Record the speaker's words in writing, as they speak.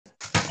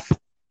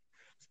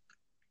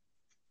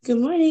Good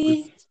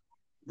morning.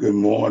 Good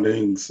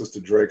morning, Sister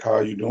Drake. How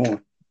are you doing?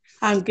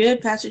 I'm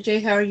good, Pastor Jay.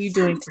 How are you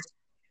doing today?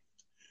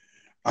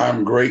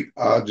 I'm great.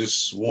 I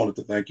just wanted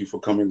to thank you for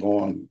coming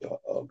on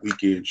the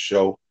weekend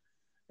show.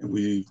 And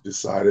we've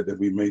decided that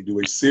we may do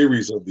a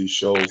series of these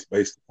shows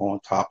based upon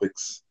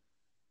topics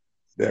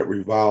that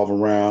revolve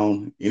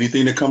around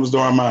anything that comes to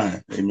our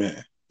mind.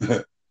 Amen.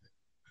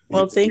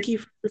 Well, thank you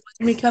for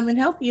letting me come and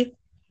help you.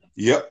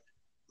 Yep.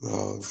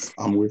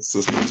 I'm with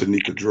Sister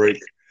Tanika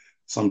Drake.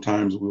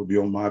 Sometimes we'll be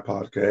on my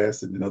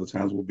podcast, and then other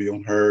times we'll be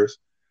on hers.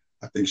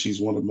 I think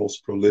she's one of the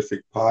most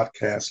prolific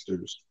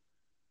podcasters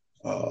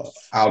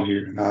out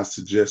here, and I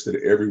suggest that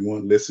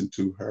everyone listen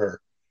to her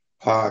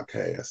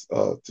podcast.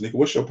 Tanika,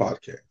 what's your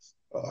podcast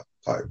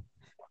title?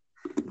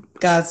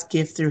 God's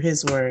gift through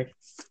his word.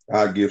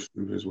 God gives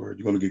through His Word.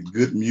 You're going to get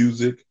good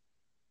music,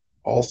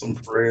 awesome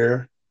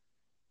prayer,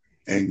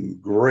 and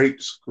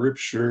great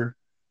scripture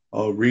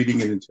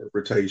reading and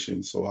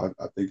interpretation. So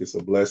I think it's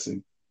a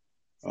blessing.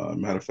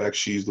 Matter of fact,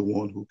 she's the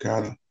one who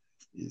kind of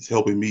is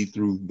helping me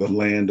through the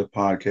land of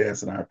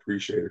podcasts, and I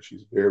appreciate her.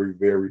 She's very,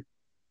 very.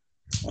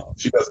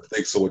 She doesn't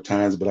think so at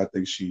times, but I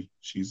think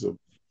she's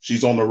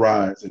on the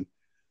rise, and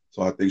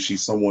so I think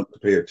she's someone to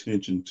pay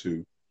attention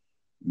to.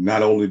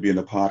 Not only being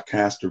a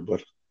podcaster,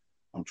 but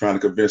I'm trying to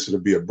convince her to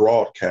be a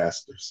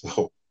broadcaster.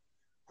 So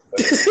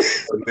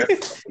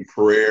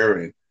prayer,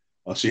 and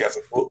she has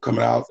a book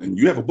coming out, and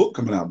you have a book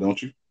coming out,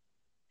 don't you?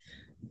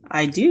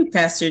 I do,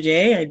 Pastor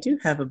Jay. I do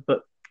have a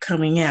book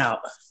coming out.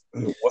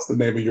 What's the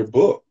name of your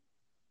book?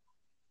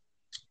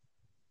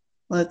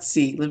 Let's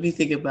see. Let me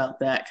think about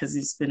that because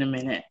it's been a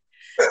minute.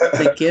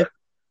 The gift.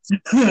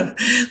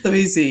 Let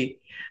me see.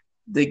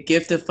 The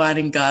gift of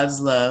finding God's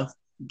love,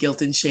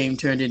 guilt and shame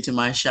turned into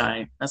my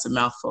shine. That's a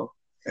mouthful.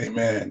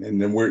 Amen.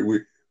 And then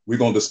we're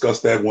going to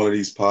discuss that one of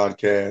these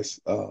podcasts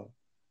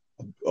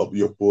of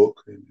your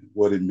book and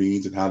what it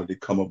means and how did it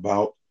come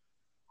about.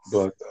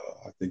 But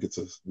I think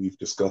we've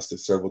discussed it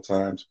several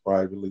times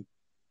privately,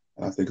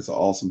 and I think it's an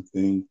awesome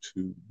thing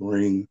to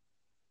bring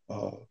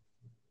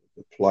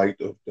the plight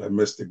of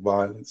domestic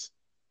violence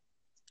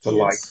to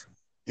light Yes,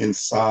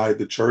 inside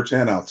the church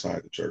and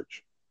outside the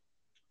church.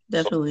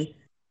 So, definitely.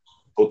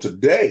 so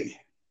today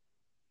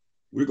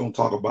we're going to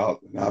talk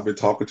about, and I've been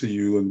talking to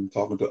you and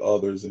talking to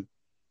others and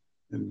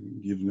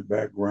giving the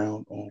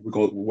background on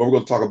what we're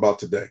going to talk about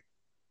today.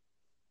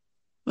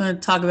 I'm going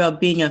to talk about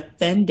being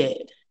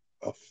offended.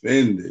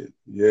 Offended.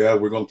 Yeah,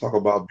 we're going to talk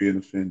about being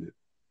offended.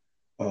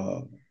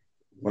 Uh,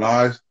 when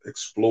I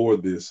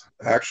explored this,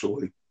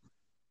 actually,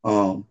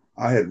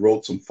 I had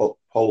wrote some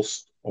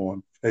posts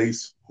on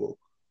Facebook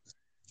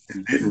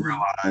and didn't Mhm.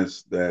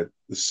 realize that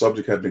the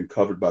subject had been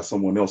covered by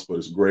someone else, but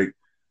it's great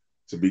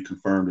to be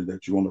confirmed and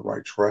that you're on the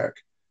right track.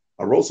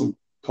 I wrote some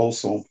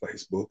posts on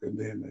Facebook, and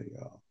then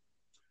a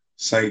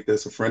saint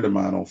that's a friend of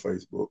mine on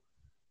Facebook,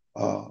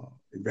 uh,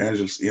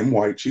 Evangelist M.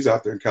 White, she's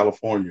out there in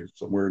California,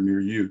 somewhere near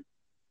you.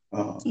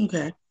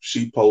 Okay.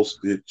 She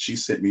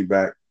sent me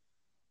back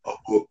a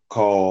book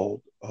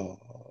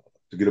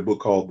to get a book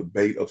called The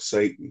Bait of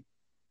Satan.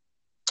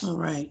 All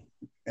right.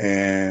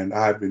 And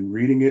I've been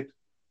reading it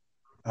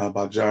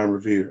by John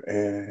Revere,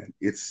 and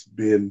it's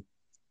been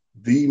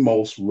the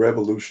most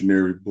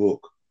revolutionary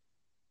book,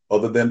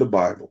 other than the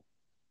Bible,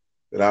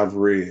 that I've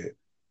read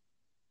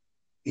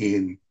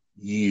in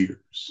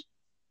years.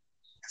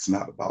 It's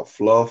not about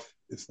fluff,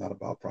 it's not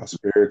about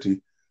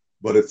prosperity,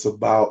 but it's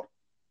about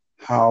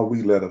how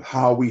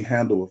we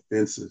handle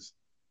offenses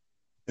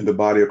in the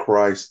body of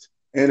Christ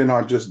and in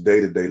our just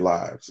day to day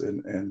lives.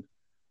 And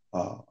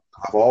uh,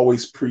 I've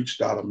always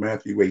preached out of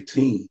Matthew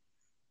 18.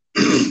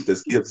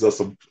 This gives us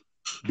a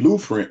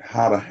blueprint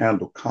how to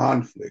handle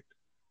conflict.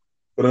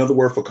 But another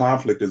word for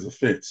conflict is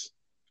offense.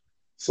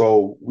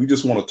 So we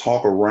just want to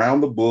talk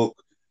around the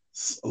book,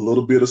 a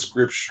little bit of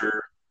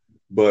scripture.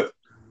 But,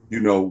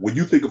 when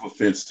you think of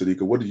offense,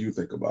 Tanika, what do you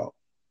think about?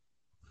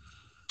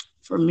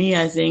 For me,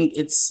 I think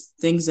it's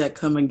things that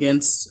come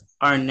against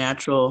our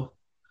natural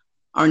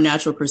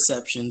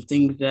perception,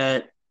 things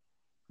that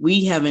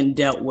we haven't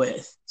dealt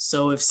with.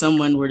 So if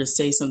someone were to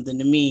say something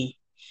to me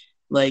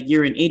like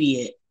you're an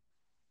idiot,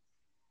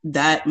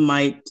 that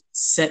might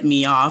set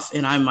me off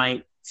and I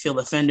might feel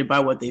offended by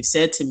what they've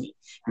said to me.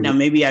 Now,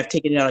 maybe I've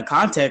taken it out of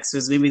context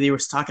because maybe they were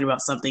talking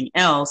about something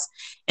else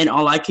and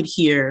all I could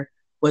hear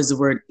was the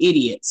word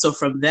idiot. So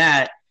from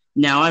that,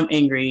 now I'm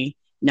angry.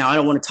 Now I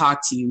don't want to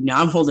talk to you.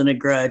 Now I'm holding a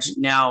grudge.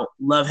 Now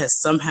love has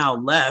somehow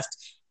left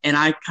and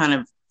I kind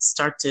of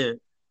start to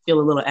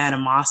feel a little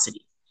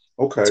animosity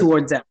Okay.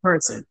 towards that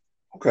person.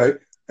 Okay.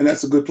 And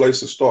that's a good place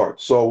to start.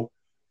 So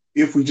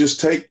if we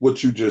just take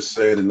what you just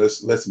said and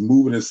let's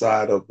move it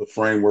inside of the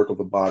framework of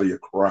the body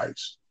of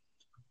Christ,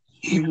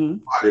 even Mm-hmm.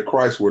 the body of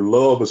Christ where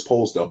love is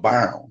supposed to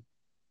abound,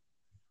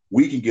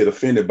 we can get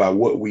offended by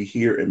what we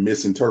hear and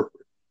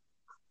misinterpret.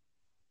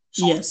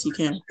 So Yes, you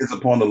can. it's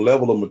upon the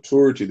level of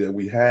maturity that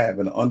we have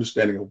and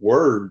understanding of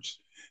words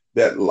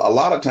that a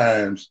lot of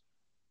times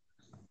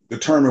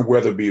determine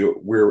whether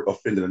we're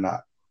offended or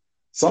not.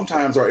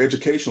 Sometimes our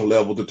educational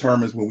level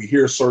determines when we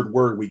hear a certain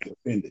word, we get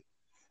offended.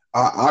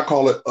 I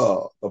call it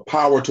the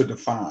power to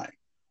define.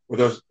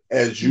 Because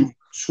as you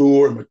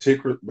mature and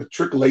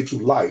matriculate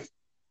through life,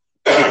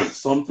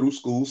 some through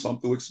school, some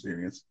through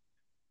experience,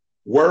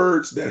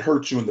 words that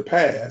hurt you in the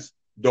past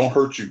don't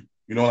hurt you.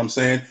 You know what I'm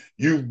saying?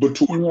 You've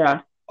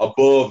matured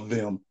above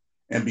them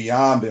and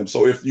beyond them.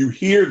 So if you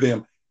hear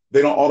them,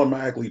 they don't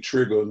automatically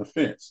trigger an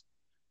offense.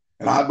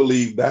 And I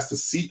believe that's the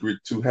secret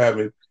to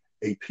having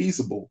a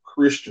peaceable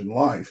Christian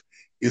life,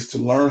 is to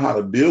learn how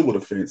to deal with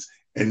offense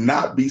and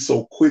not be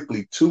so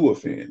quickly to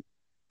offend.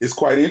 It's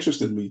quite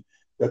interesting to me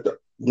that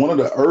one of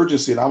the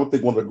urgency, and I would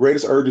think one of the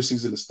greatest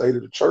urgencies in the state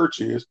of the church,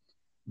 is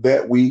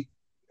that we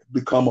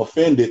become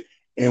offended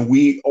and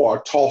we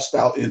are tossed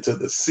out into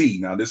the sea.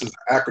 Now, this is the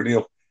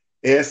acronym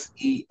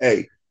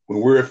SEA.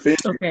 When we're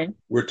offended,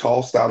 we're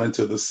tossed out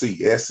into the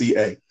sea,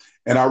 SEA.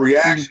 And our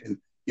reaction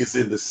is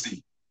in the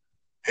sea,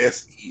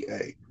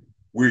 SEA.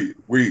 We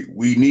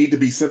need to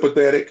be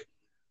sympathetic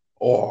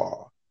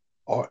or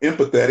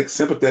empathetic.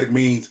 Sympathetic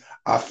means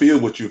I feel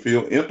what you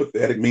feel.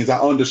 Empathetic means I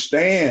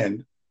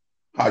understand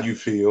how you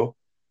feel.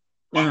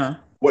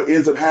 What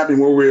ends up happening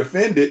when we're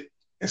offended,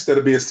 instead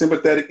of being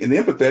sympathetic and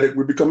empathetic,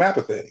 we become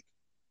apathetic.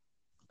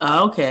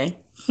 Okay.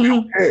 We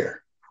don't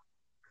care.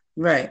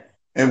 Right.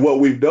 And what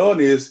we've done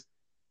is,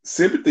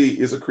 sympathy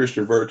is a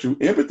Christian virtue,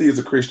 empathy is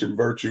a Christian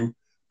virtue,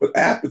 but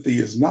apathy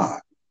is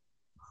not.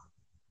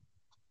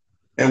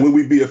 And when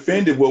we be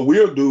offended, what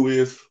we'll do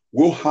is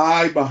we'll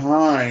hide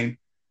behind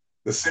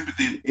the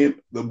sympathy,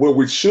 what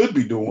we should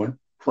be doing,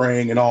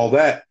 praying and all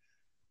that,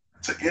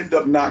 to end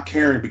up not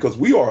caring because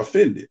we are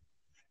offended.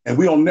 And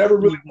we don't never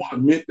really want to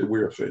admit that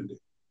we're offended.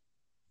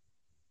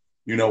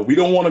 You know, we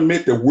don't want to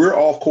admit that we're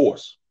off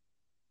course.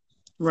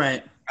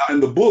 Right. Now, in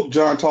the book,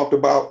 John talked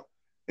about,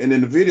 and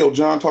in the video,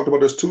 John talked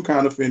about there's two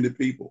kind of offended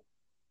people.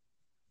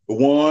 The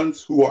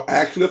ones who are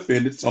actually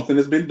offended, something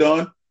has been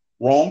done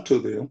wrong to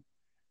them.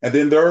 And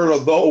then there are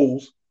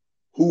those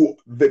who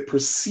they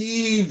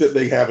perceive that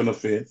they have an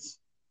offense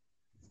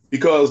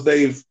because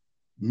they've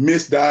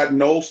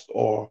misdiagnosed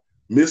or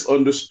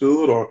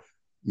misunderstood or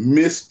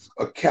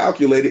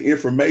miscalculated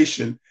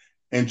information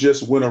and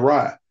just went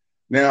awry.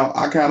 Now,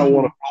 I kind of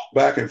want to go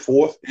back and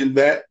forth in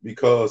that,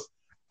 because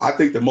I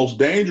think the most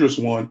dangerous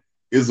one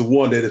is the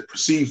one that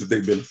perceives that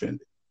they've been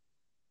offended,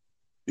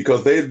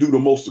 because they do the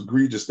most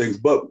egregious things.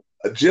 But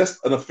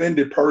just an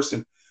offended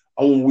person,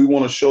 we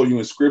want to show you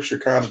in scripture,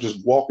 kind of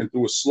just walking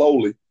through it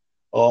slowly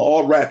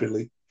or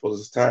rapidly for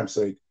this time's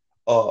sake,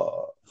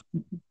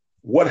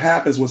 what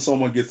happens when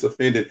someone gets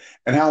offended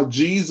and how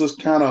Jesus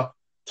kind of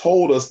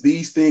told us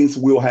these things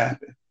will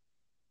happen.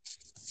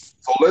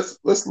 So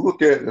let's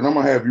look at, and I'm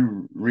gonna have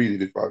you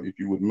read it if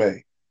you would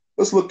may.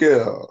 Let's look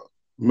at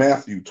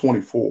Matthew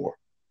 24,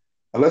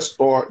 and let's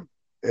start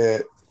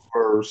at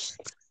verse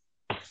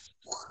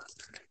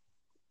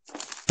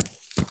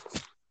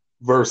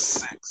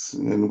 6.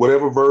 And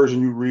whatever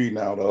version you're reading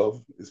out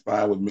of is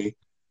fine with me.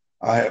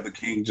 I have the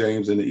King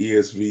James and the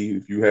ESV.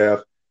 If you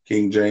have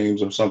King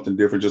James or something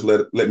different, just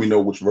let me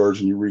know which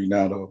version you're reading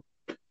out of.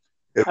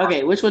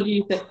 Okay, which one do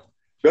you think?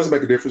 Doesn't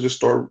make a difference. Just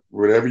start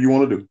whatever you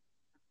want to do.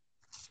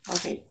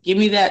 Okay, give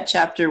me that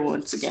chapter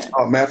once again.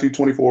 Matthew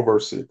 24,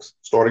 verse 6.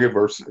 Starting at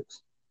verse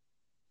 6.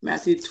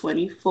 Matthew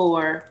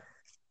 24,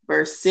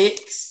 verse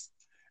 6.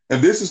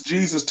 And this is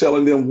Jesus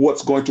telling them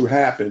what's going to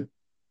happen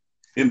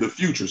in the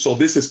future. So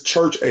this is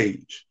church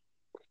age.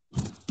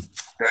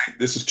 Okay,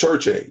 this is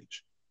church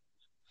age.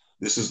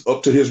 This is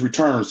up to his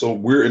return. So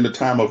we're in the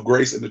time of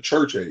grace in the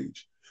church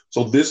age.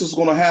 So this is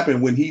going to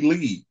happen when he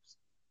leaves.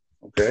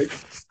 Okay,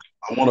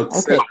 I want to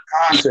set the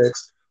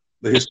context,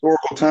 the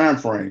historical time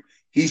frame.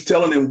 He's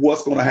telling them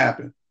what's going to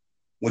happen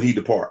when he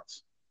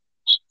departs.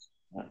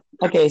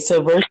 Okay,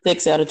 so verse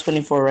 6 out of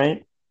 24,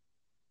 right?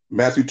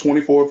 Matthew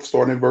 24,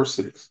 starting at verse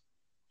 6.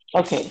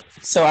 Okay,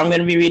 so I'm going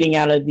to be reading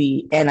out of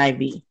the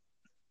NIV.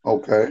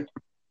 Okay.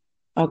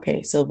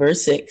 Okay, so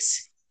verse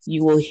 6.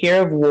 You will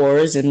hear of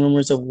wars and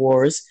rumors of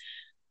wars,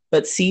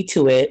 but see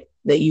to it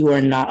that you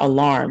are not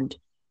alarmed.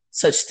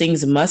 Such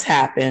things must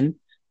happen,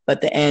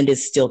 but the end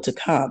is still to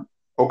come.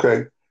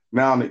 Okay,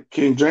 now in the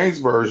King James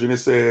Version, it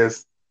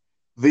says,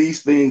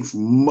 these things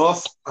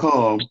must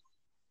come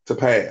to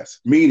pass,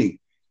 meaning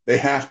they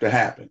have to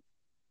happen.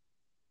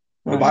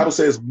 The Bible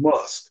says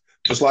must,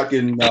 just like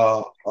in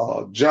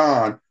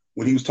John,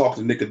 when he was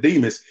talking to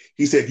Nicodemus,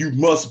 he said, you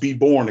must be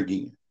born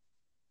again.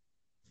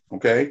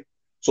 Okay,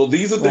 so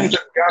these are things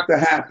that got to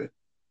happen.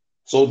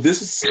 So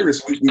this is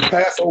serious. We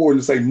pass over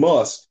and say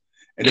must,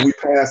 and then we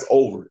pass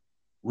over it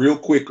real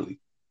quickly.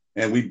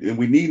 And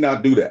we need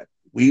not do that.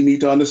 We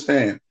need to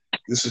understand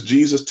this is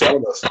Jesus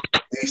telling us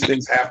these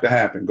things have to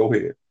happen. Go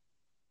ahead.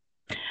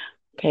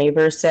 Okay,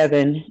 verse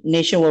 7.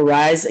 Nation will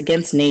rise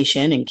against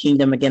nation and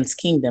kingdom against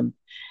kingdom.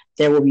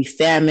 There will be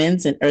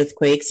famines and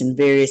earthquakes in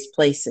various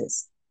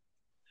places.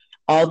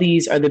 All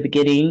these are the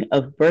beginning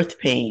of birth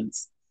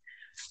pains.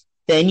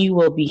 Then you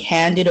will be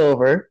handed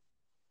over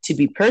to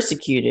be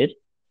persecuted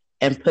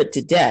and put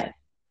to death,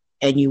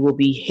 and you will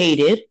be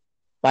hated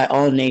by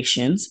all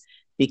nations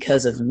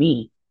because of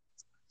me.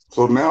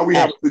 So now we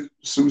have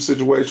a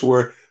situation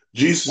where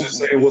Jesus is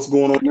saying what's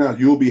going on now.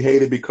 You'll be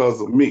hated because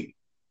of me.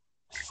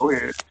 Go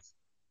ahead.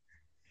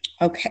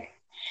 Okay.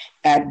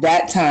 At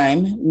that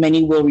time,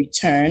 many will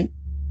turn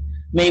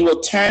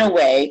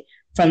away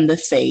from the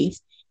faith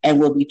and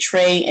will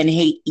betray and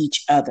hate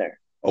each other.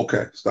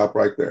 Okay, stop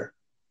right there.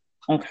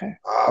 Okay.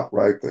 Stop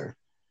right there.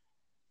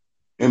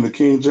 In the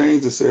King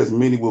James, it says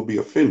many will be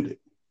offended.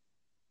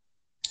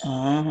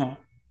 Uh-huh.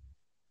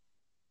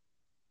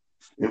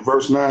 In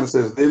verse 9, it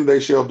says, then they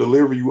shall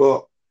deliver you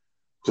up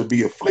to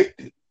be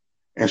afflicted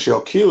and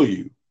shall kill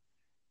you,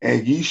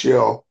 and ye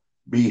shall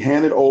be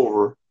handed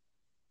over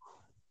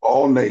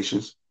all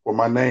nations for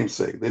my name's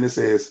sake. Then it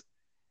says,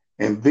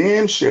 and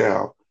then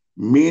shall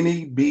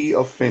many be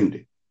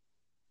offended.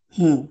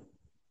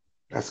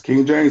 That's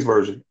King James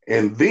Version.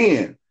 And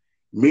then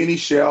many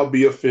shall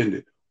be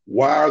offended.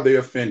 Why are they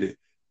offended?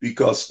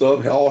 Because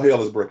all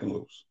hell is breaking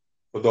loose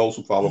for those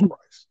who follow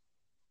Christ.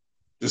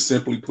 Just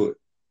simply put,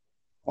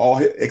 all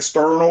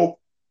external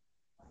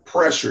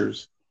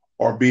pressures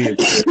are being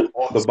put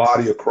on the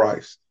body of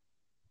Christ.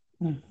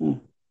 Mm-hmm.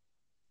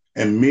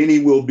 And many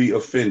will be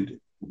offended.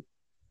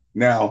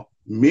 Now,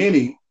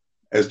 many,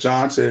 as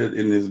John said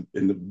in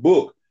the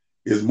book,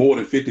 is more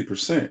than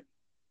 50%.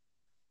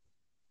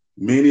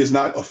 Many is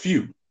not a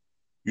few.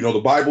 You know, the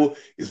Bible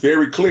is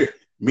very clear.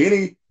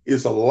 Many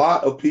is a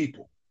lot of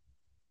people.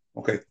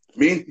 Okay.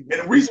 And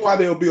the reason why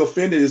they'll be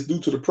offended is due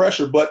to the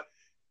pressure, but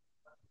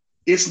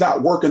it's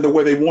not working the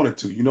way they want it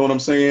to. You know what I'm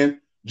saying?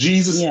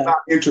 Jesus is not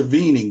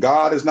intervening.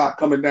 God is not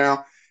coming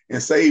down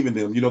and saving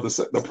them. You know,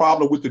 the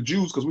problem with the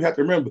Jews, because we have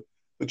to remember,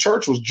 the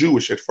church was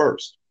Jewish at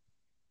first.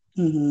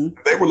 Mm-hmm.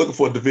 They were looking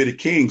for a Davidic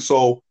king.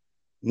 So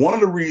one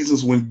of the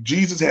reasons when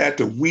Jesus had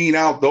to wean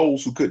out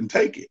those who couldn't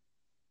take it,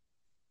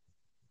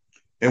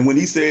 and when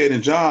he said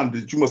in John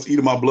that you must eat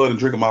of my blood and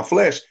drink of my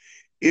flesh,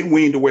 it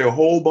weaned away a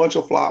whole bunch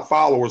of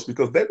followers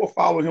because they were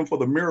following him for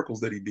the miracles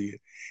that he did.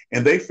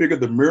 And they figured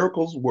the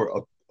miracles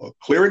were a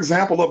clear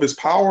example of his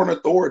power and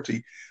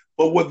authority.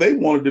 But what they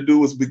wanted to do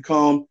was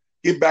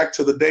get back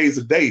to the days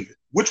of David,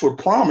 which were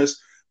promised,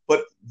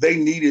 but they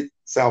needed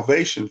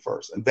salvation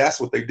first. And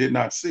that's what they did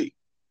not see.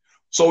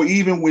 So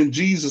even when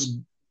Jesus,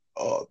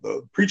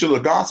 the preacher of the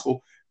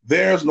gospel,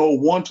 there's no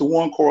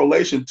one-to-one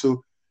correlation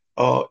to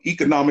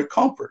economic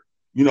comfort,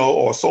 you know,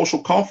 or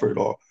social comfort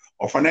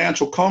or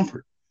financial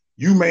comfort.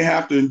 You may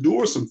have to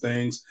endure some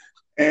things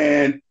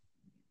and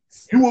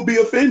you will be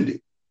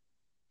offended.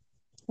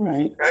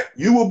 Right. Okay?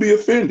 You will be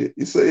offended.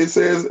 It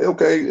says,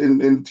 okay,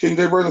 in King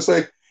James Version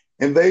say,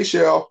 and they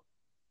shall,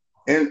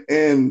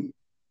 and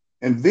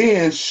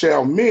then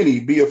shall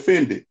many be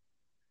offended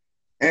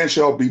and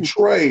shall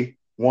betray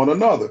one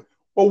another.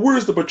 Well,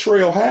 where's the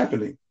betrayal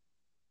happening?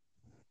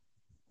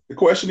 The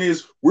question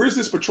is, where's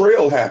this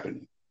betrayal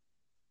happening?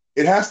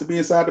 It has to be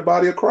inside the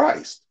body of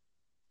Christ.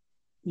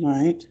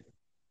 Right.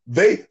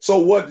 So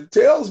what it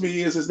tells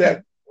me is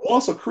that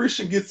once a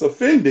Christian gets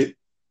offended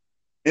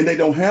and they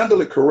don't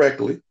handle it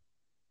correctly,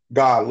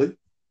 godly,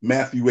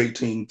 Matthew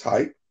 18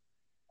 type,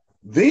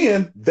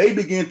 then they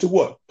begin to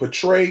what?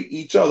 Betray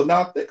each other.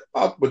 Now think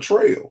about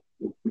betrayal.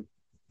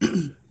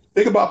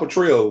 Think about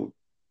betrayal.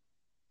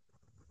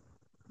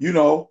 You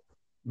know,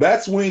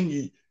 that's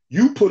when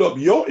you put up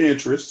your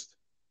interest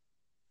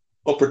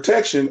of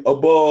protection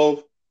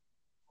above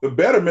the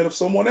betterment of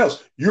someone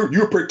else.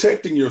 You're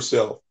protecting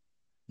yourself.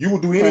 You will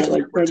do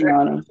anything to protect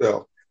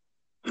yourself,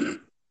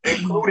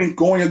 including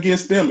going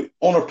against them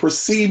on a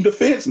perceived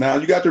offense. Now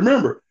you got to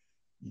remember,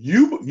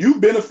 you've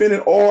been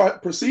offended or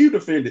perceived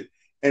offended,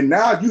 and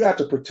now you have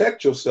to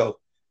protect yourself.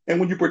 And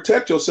when you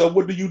protect yourself,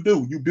 what do?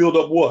 You build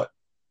up what?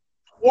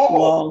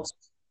 Walls.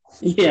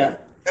 Yeah.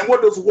 And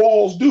what does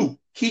walls do?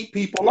 Keep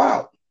people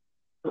out.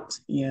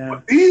 Yeah.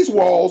 But these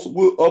walls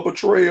of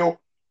betrayal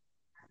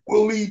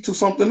will lead to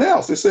something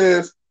else. It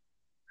says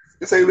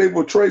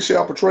they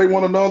shall betray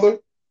one another.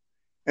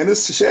 And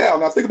this shall,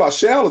 now think about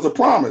shall as a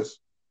promise.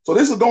 So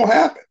this is going to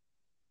happen.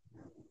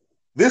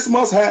 This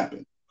must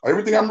happen.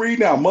 Everything I'm reading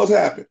now must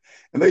happen.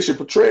 And they should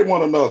betray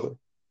one another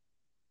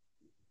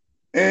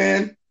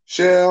and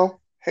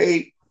shall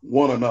hate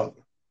one another.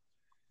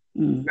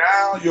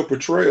 Now your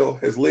betrayal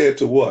has led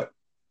to what?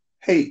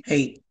 Hate.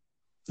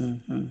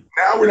 Mm-hmm.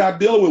 Now we're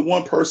not dealing with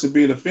one person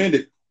being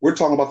offended. We're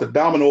talking about the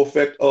domino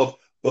effect of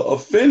the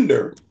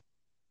offender,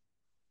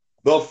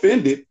 the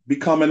offended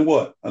becoming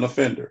what? An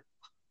offender.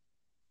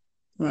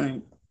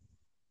 Right.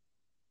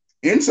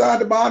 Inside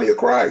the body of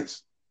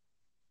Christ.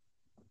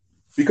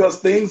 Because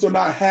things are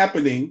not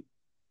happening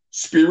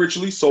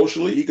spiritually,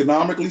 socially,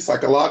 economically,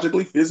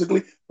 psychologically,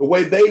 physically, the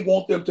way they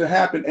want them to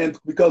happen. And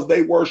because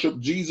they worship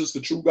Jesus,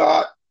 the true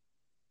God,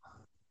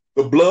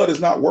 the blood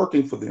is not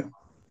working for them.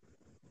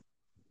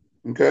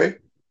 Okay?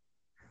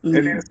 Mm-hmm.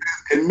 And then it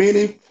says, and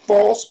many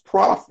false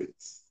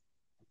prophets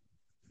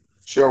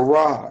shall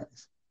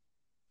rise.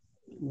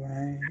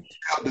 Right.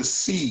 Shall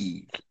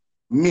deceive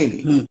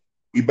many. Mm-hmm.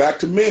 We back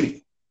to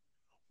many.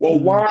 Well,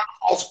 why are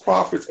false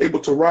prophets able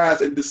to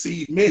rise and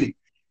deceive many?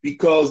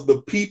 Because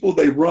the people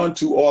they run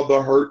to are the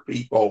hurt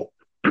people.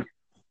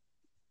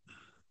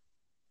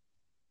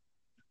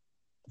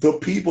 The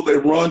people they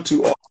run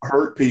to are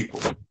hurt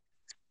people.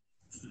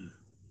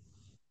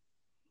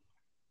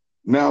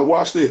 Now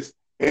watch this.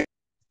 And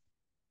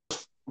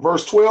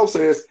verse 12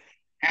 says,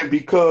 and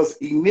because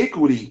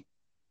iniquity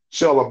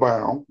shall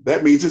abound,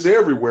 that means it's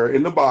everywhere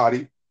in the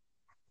body,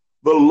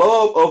 the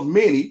love of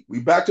many, we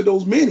back to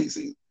those many,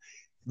 see,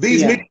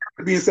 these many have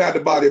to be inside the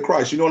body of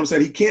Christ. You know what I'm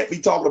saying? He can't be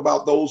talking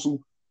about those who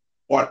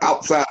are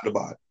outside the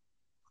body.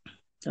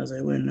 Because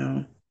I wouldn't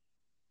know.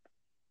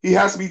 He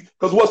has to be,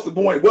 because what's the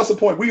point? What's the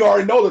point? We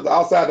already know that the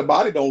outside the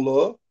body don't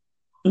love.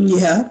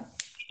 Yeah.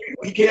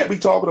 He can't be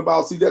talking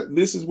about, see, that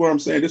this is what I'm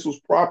saying. This was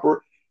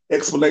proper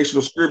explanation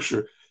of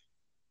scripture.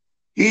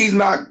 He's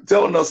not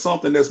telling us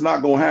something that's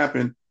not going to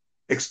happen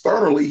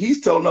externally.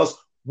 He's telling us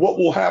what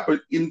will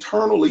happen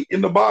internally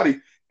in the body.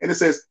 And it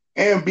says,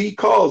 and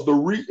because the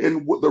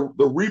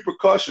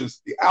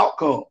repercussions, the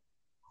outcome,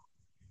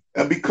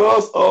 and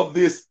because of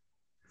this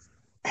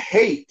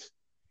hate,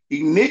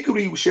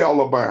 iniquity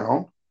shall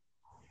abound,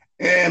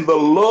 and the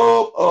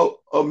love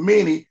of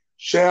many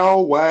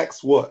shall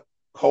wax what?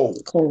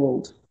 Cold.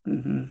 Cold.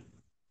 Mm-hmm.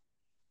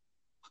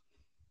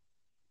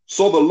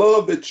 So the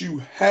love that you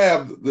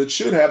have, that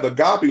should have, the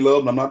agape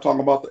love, and I'm not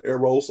talking about the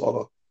eros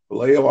or the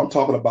phileo, I'm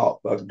talking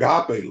about the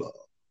agape love,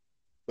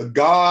 the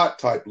God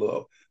type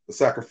love, the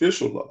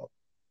sacrificial love,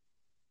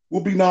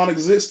 will be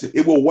non-existent.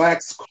 It will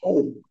wax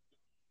cold.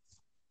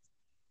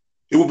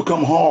 It will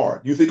become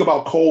hard. You think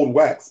about cold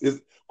wax.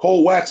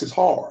 Cold wax is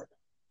hard.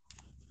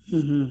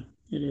 Mm-hmm.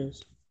 It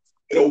is.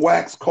 It'll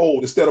wax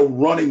cold instead of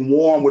running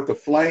warm with the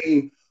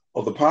flame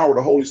of the power of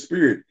the Holy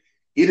Spirit.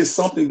 It is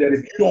something that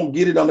if you don't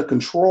get it under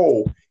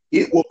control,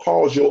 it will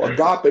cause your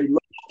agape love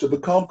to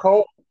become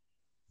cold.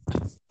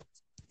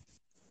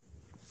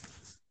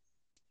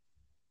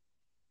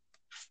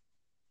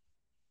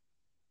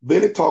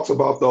 Then it talks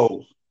about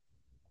those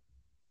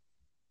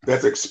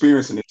that's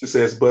experiencing it. It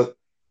says, but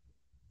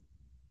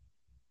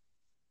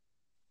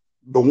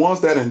the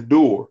ones that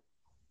endure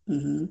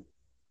mm-hmm.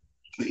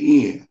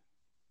 the end,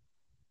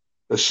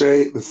 the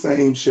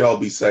same shall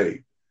be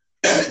saved.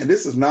 And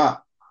this is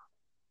not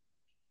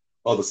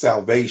of the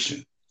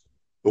salvation.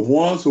 The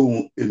ones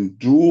who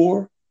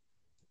endure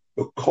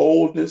the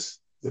coldness,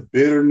 the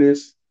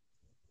bitterness,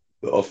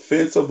 the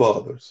offense of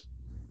others,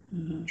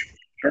 mm-hmm.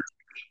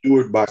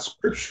 endured by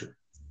scripture,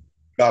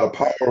 by the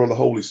power of the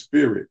Holy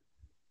Spirit,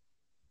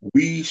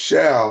 we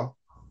shall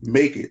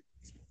make it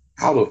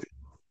out of it.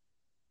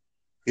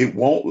 It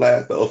won't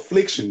last. The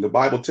affliction, the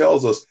Bible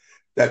tells us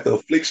that the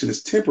affliction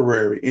is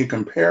temporary in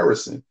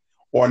comparison,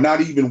 or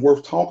not even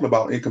worth talking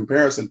about in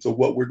comparison to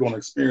what we're going to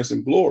experience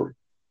in glory.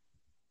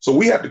 So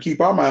we have to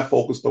keep our mind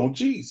focused on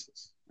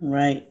Jesus.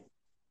 Right.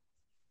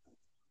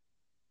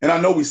 And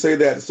I know we say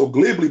that so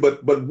glibly,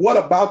 but what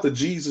about the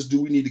Jesus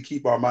do we need to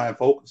keep our mind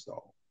focused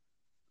on?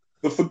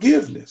 The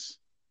forgiveness.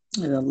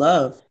 And the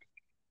love.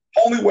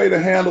 Only way to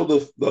handle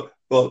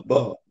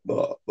the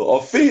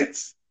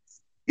offense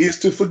is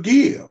to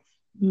forgive.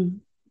 Mm-hmm.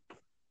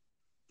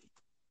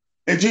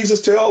 And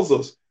Jesus tells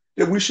us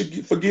that we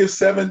should forgive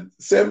seven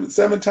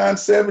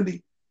times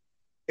 70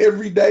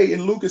 every day.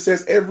 In Luke, it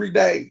says every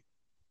day.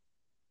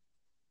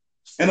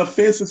 And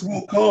offenses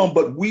will come,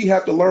 but we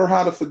have to learn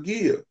how to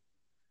forgive.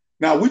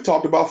 Now, we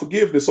talked about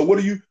forgiveness. So what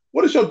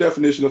is your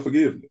definition of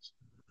forgiveness?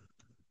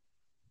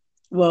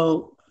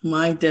 Well,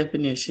 my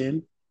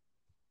definition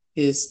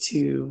for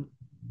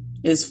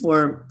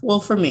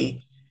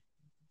me,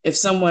 if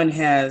someone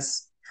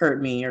has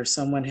hurt me or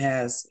someone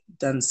has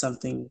done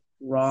something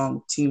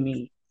wrong to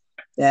me,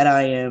 that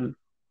I am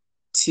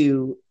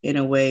to, in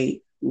a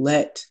way,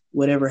 let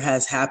whatever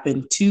has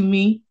happened to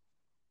me,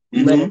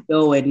 mm-hmm. let it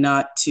go, and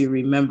not to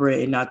remember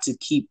it and not to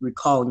keep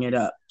recalling it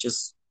up.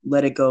 Just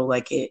let it go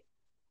like it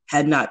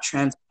had not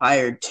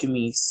transpired to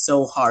me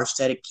so harsh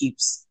that it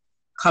keeps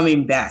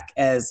coming back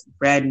as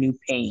brand new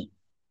pain.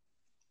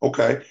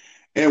 Okay.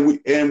 And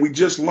we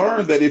just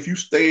learned that if you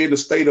stay in a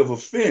state of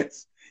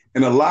offense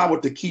and allow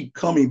it to keep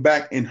coming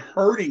back and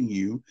hurting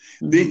you,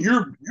 mm-hmm. then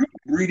you're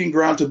breeding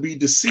ground to be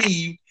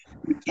deceived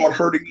and start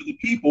hurting other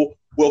people.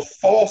 Well,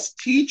 false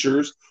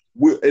teachers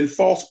and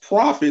false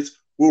prophets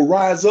will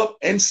rise up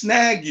and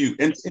snag you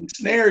and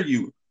snare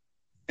you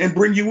and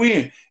bring you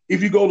in.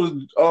 If you go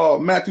to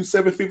Matthew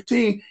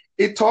 7:15,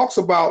 it talks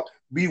about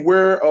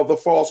beware of the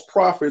false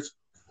prophets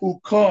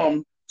who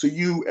come to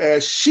you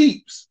as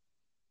sheep.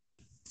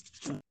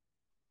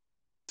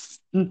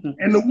 Mm-hmm.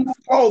 And the wolf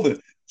clothing.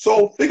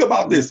 So think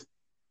about this.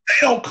 They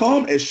don't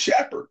come as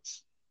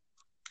shepherds.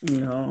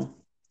 No.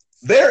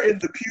 They're in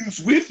the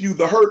pews with you,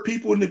 the hurt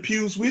people in the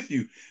pews with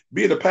you.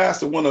 Being a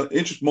pastor, one of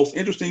the most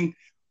interesting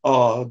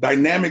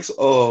dynamics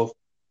of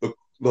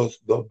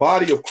the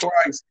body of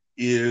Christ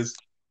is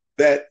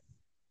that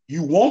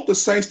you want the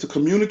saints to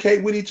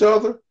communicate with each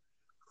other,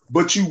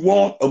 but you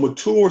want a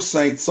mature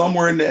saint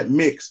somewhere in that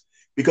mix,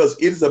 because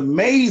it is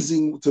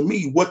amazing to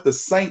me what the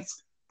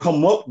saints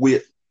come up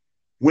with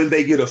when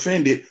they get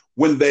offended,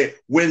 when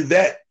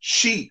that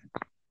sheep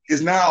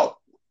is now,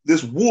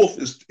 this wolf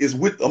is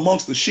with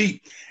amongst the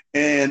sheep,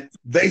 and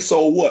they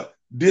sow what?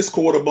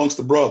 Discord amongst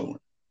the brethren.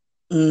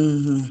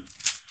 Mm-hmm.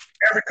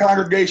 Every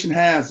congregation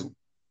has them.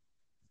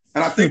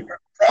 And I think there's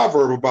a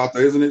proverb about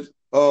that, isn't it,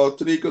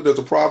 Tanika? There's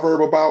a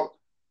proverb about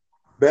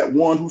that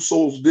one who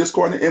sows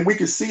discord. And we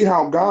can see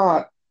how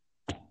God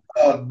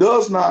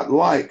does not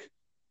like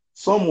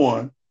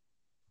someone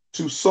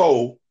to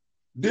sow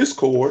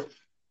discord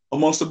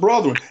amongst the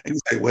brethren. And you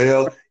say,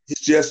 well,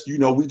 it's just,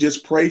 we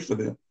just pray for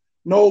them.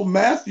 No,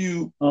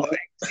 Matthew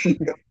 18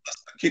 tells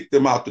us to kick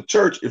them out the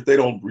church if they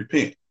don't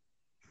repent.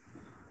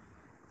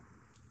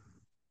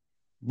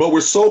 But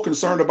we're so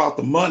concerned about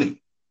the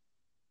money.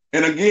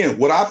 And again,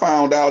 what I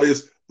found out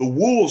is the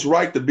wolves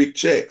write the big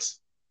checks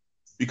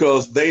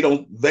because they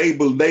know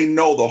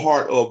the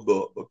heart of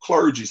the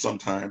clergy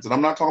sometimes. And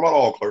I'm not talking about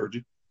all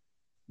clergy,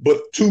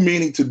 but too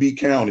many to be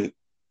counted.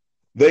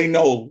 They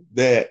know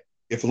that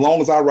if as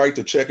long as I write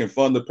the check and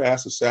fund the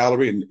pastor's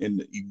salary and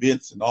the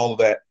events and all of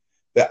that,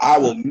 that I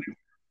will never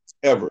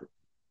ever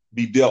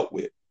be dealt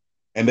with.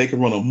 And they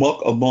can run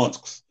amok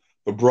amongst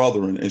the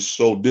brethren and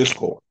sow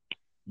discord.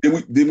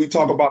 Did we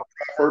talk about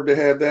the proverb that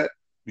had that?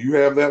 Do you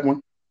have that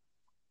one?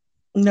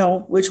 No,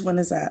 which one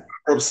is that?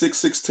 Proverbs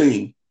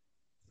 6:16.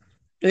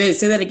 Okay,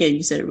 say that again.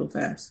 You said it real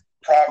fast.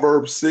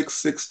 Proverbs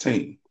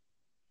 6:16.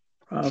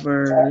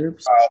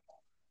 Proverbs.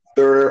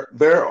 There,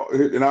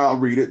 and I'll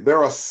read it.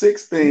 There are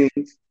 6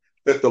 things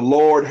that the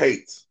Lord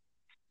hates.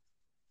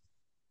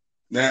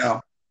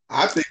 Now,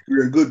 I think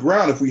we're in good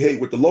ground if we hate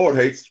what the Lord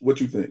hates.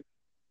 What you think?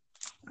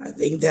 I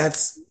think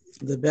that's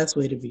the best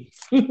way to be.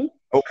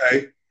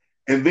 Okay.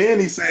 And then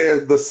he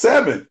says the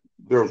 7th,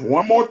 there's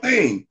one more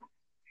thing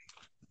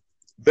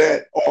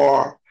that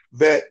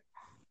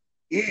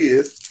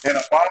is an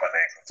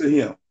abomination to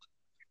him.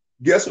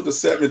 Guess what the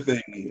 7th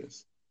thing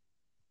is?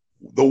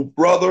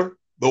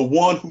 The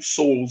one who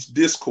sows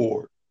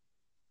discord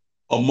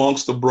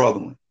amongst the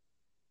brethren.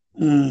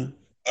 A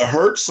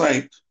hurt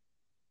saint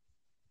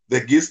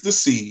that gets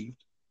deceived,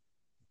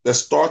 that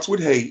starts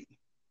with hate,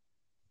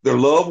 their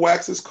love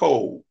waxes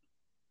cold,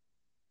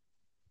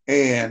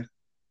 and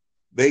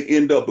they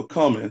end up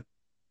becoming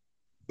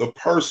the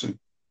person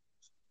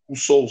who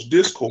sows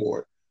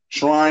discord,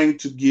 trying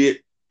to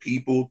get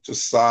people to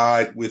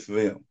side with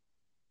them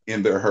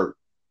in their hurt.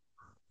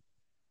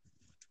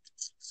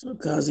 So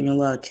causing a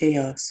lot of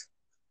chaos.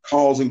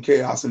 Causing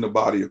chaos in the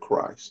body of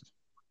Christ.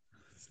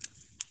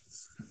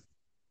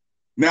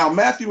 Now,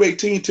 Matthew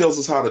 18 tells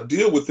us how to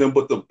deal with them,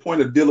 but the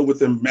point of dealing with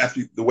them,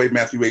 the way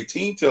Matthew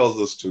 18 tells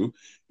us to,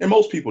 and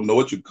most people know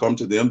it, you come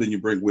to them, then you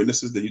bring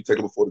witnesses, then you take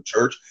them before the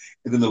church,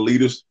 and then the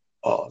leaders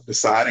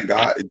decide, and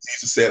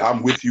Jesus said,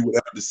 I'm with you,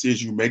 whatever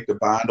decision you make to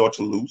bind or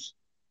to loose.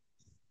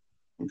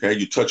 Okay,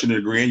 you're touching and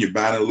agreeing, you're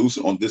binding and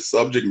loosing on this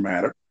subject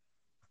matter.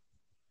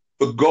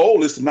 The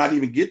goal is to not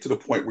even get to the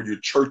point where you're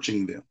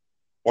churching them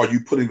or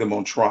you putting them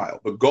on trial.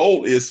 The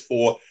goal is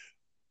for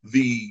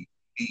the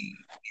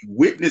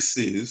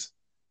witnesses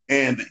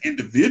and the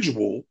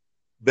individual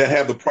that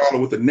have the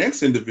problem with the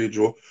next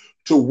individual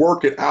to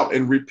work it out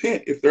and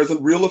repent if there's a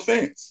real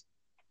offense.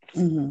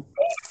 To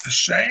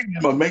shame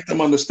them or make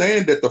them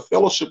understand that the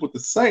fellowship with the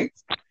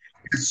saints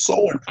is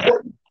so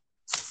important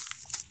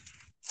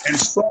and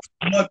so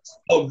much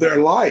of their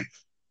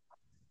life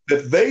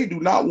that they do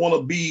not want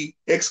to be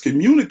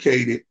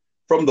excommunicated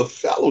from the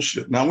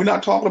fellowship. Now, we're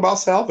not talking about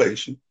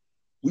salvation.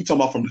 We're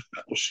talking about from the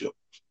fellowship.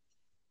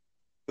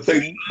 But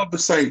they love the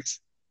saints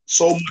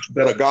so much,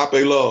 that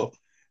agape love,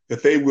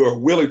 that they were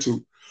willing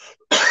to,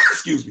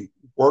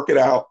 work it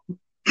out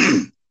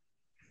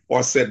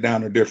or set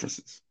down their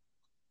differences.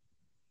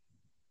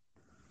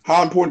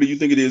 How important do you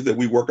think it is that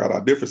we work out our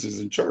differences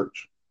in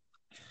church?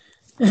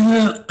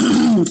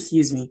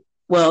 Excuse me.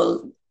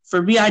 Well,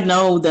 for me, I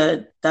know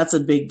that that's a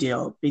big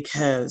deal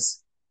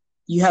because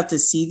you have to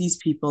see these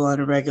people on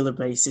a regular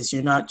basis.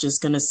 You're not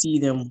just going to see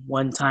them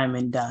one time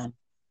and done.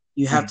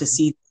 You have to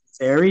see them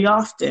very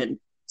often.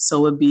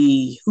 So it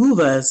behoove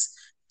us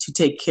to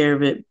take care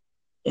of it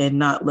and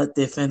not let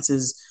the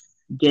offenses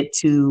get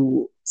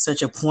to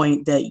such a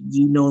point that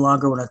you no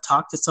longer want to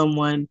talk to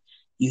someone.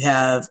 You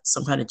have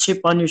some kind of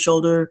chip on your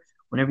shoulder.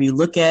 Whenever you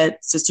look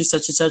at sister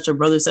such and such or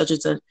brother such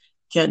and such,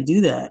 you can't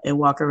do that and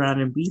walk around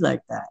and be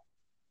like that.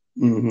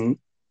 Mm-hmm.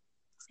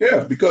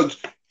 Yeah, because,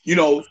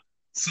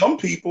 some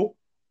people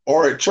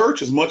are at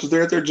church as much as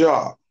they're at their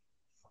job.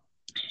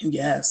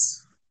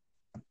 Yes.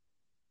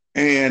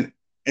 And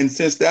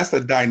since that's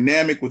a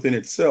dynamic within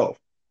itself,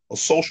 a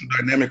social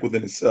dynamic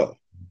within itself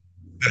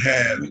that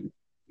has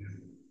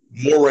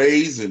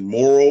mores and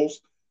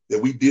morals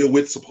that we deal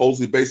with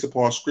supposedly based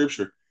upon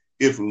scripture,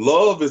 if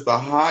love is the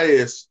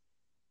highest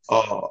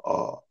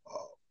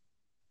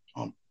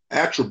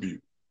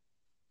attribute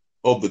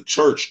of the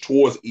church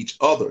towards each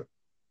other,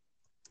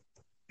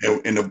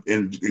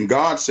 and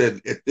God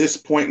said at this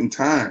point in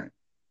time,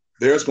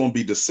 there's going to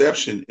be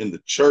deception in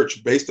the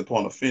church based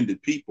upon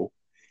offended people.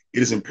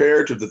 It is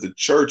imperative that the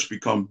church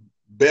become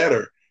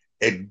better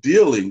at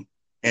dealing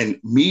and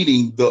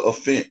meeting the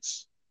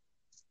offense,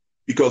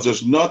 because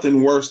there's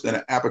nothing worse than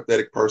an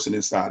apathetic person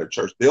inside a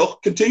church. They'll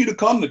continue to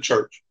come to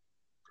church,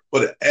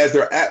 but as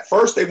they're at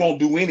first, they won't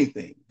do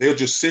anything. They'll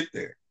just sit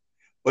there.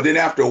 But then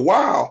after a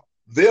while,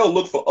 they'll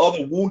look for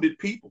other wounded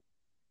people,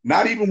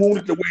 not even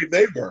wounded the way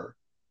they were,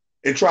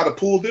 and try to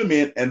pull them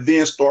in and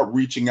then start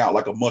reaching out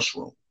like a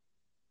mushroom.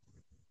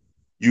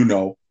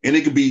 and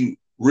it could be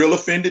real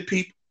offended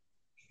people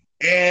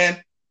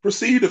and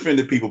perceived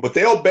offended people, but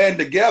they'll band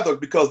together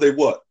because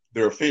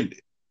they're offended.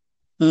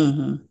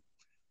 Mm-hmm.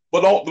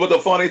 But the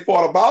funny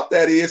part about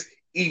that is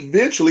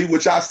eventually,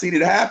 which I've seen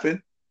it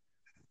happen,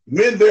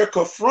 when they're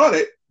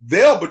confronted,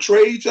 they'll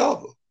betray each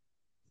other.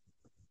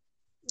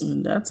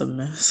 That's a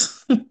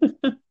mess.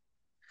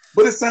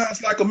 But it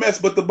sounds like a mess.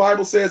 But the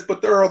Bible says,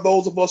 but there are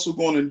those of us who are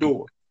going to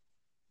endure.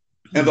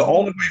 And the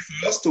only way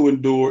for us to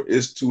endure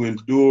is to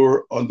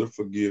endure under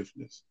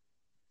forgiveness.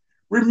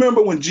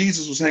 Remember when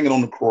Jesus was hanging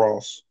on the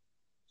cross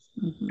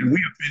and we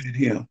offended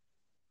him.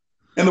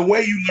 And the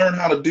way you learn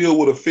how to deal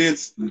with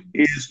offense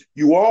is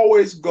you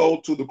always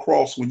go to the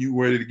cross when you're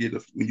ready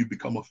to when you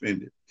become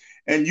offended.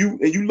 And you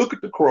look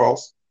at the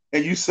cross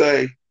and you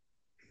say,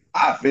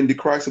 I offended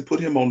Christ and put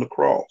him on the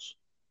cross.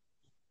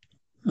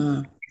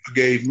 He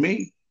forgave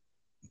me.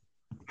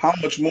 How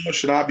much more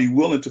should I be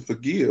willing to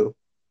forgive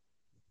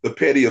the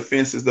petty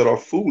offenses that are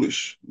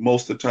foolish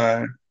most of the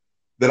time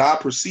that I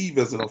perceive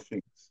as an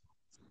offense?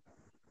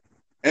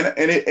 And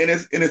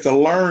it's a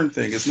learned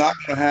thing. It's not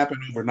going to happen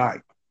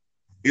overnight.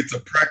 It's a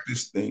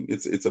practice thing.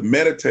 It's a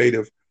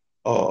meditative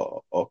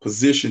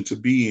position to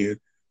be in,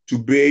 to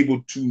be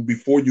able to,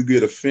 before you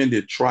get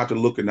offended, try to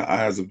look in the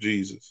eyes of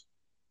Jesus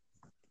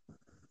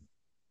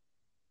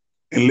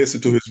and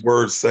listen to his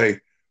words say,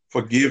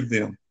 forgive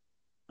them,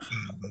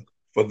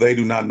 for they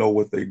do not know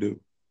what they do.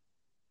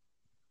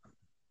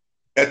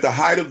 At the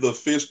height of the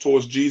offense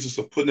towards Jesus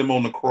of putting him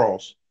on the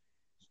cross,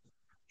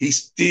 he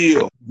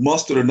still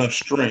mustered enough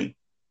strength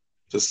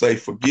to say,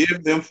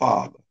 forgive them,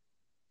 Father,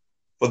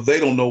 for they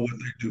don't know what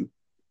they do.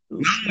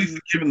 Not only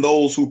forgiving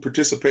those who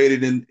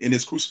participated in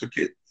his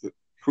crucifixion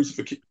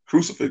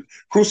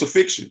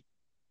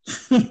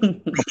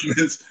and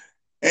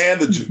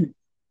the Jews,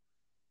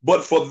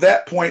 but for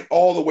that point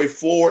all the way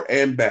forward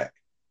and back,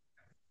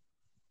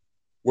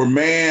 where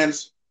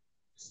man's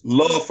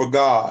love for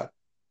God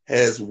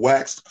has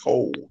waxed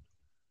cold.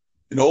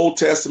 In the Old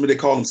Testament, they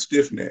call him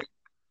stiff-necked.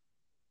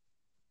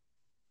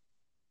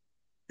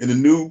 In the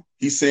New,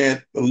 he's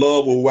saying the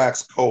love will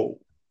wax cold,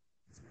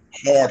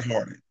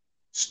 hard-hearted,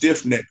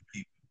 stiff-necked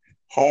people,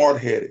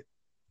 hard-headed,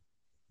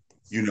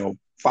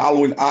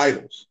 following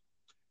idols.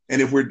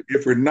 And if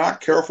we're not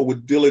careful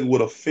with dealing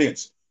with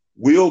offense,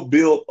 we'll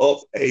build up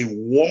a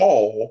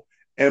wall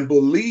and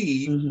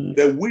believe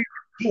that we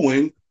are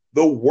doing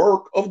the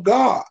work of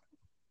God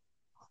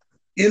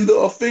in the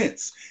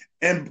offense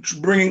and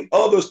bringing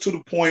others to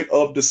the point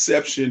of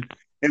deception.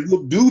 And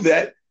we'll do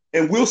that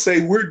and we'll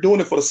say we're doing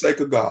it for the sake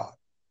of God.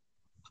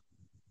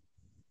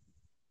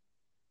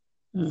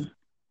 And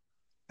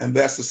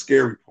that's the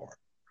scary part.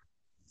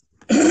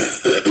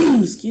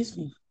 Excuse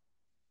me.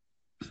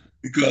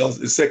 Because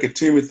in 2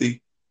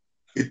 Timothy,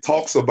 it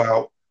talks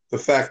about the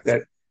fact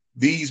that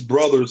these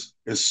brothers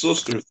and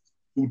sisters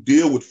who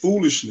deal with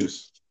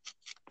foolishness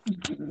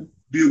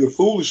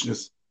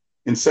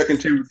in 2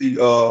 Timothy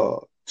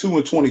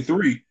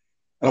 2:23,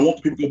 and I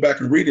want people to go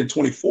back and read it in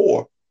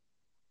 24,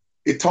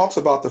 it talks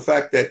about the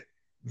fact that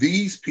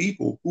these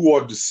people who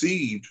are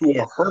deceived, who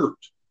are hurt,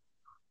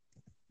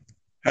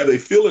 have their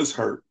feelings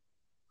hurt,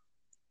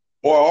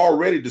 or are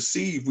already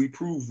deceived, we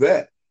prove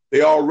that.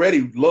 They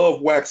already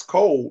love wax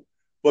cold,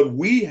 but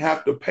we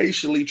have to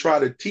patiently try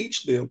to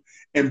teach them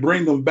and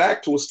bring them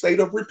back to a state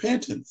of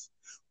repentance.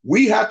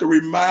 We have to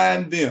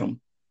remind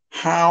them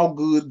how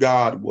good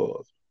God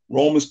was.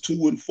 Romans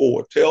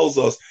 2:4 tells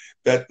us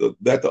that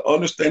the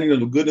understanding of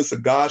the goodness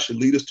of God should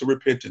lead us to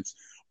repentance.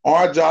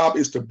 Our job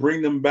is to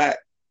bring them back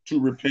to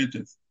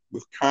repentance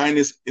with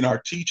kindness in our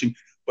teaching,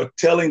 but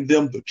telling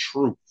them the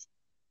truth.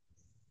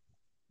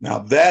 Now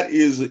that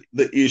is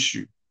the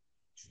issue.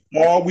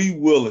 Are we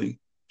willing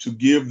to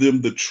give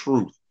them the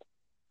truth?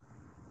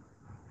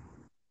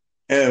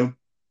 And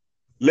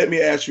let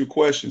me ask you a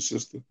question,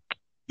 sister.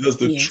 Does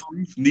the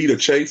truth need a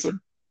chaser?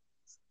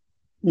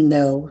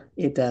 No,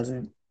 it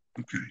doesn't.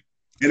 Okay.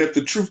 And if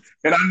the truth,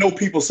 and I know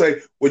people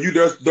say, well,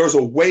 there's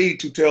a way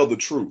to tell the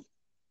truth.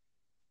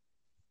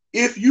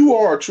 If you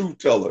are a truth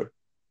teller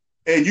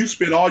and you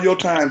spend all your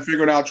time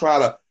figuring out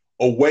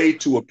a way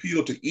to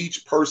appeal to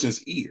each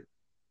person's ear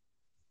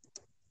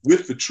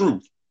with the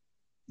truth,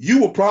 you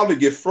will probably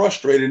get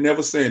frustrated and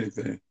never say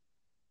anything.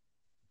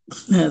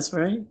 That's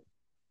right.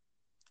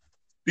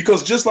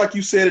 Because just like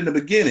you said in the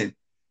beginning,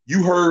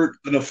 you heard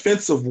an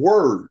offensive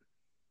word,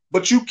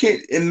 but you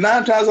can't, and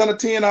 9 times out of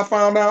 10, I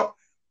found out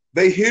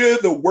they hear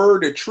the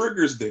word that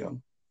triggers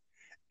them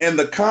and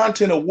the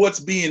content of what's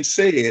being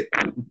said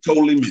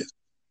totally missed.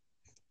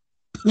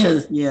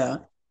 Yeah.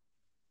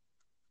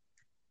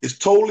 It's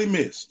totally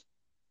missed.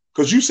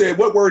 Because you said,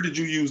 what word did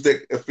you use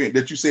that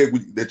you said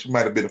that you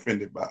might have been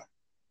offended by?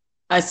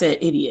 I said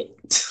idiot.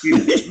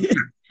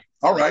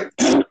 All right.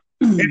 And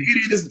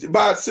idiot is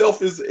by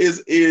itself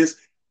is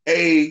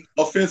a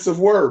offensive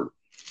word.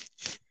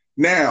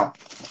 Now,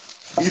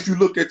 if you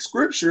look at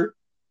scripture,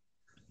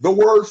 the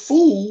word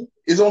fool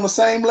is on the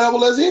same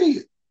level as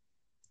idiot.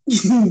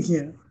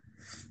 Yeah.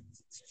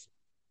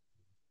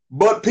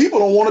 But people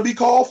don't want to be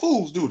called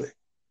fools, do they?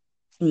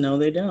 No,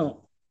 they don't.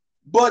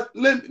 But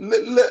I'm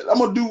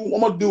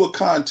gonna do a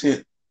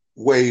content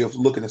way of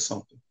looking at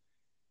something.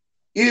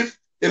 And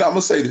I'm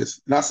gonna say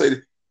this, and I say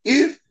this,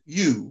 if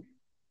you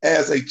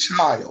as a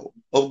child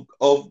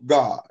of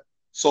God,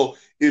 so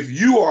if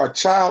you are a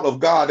child of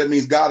God, that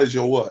means God is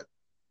your what?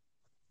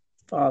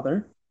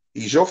 Father.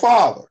 He's your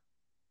father.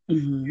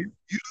 Mm-hmm.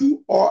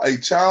 You are a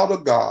child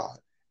of God,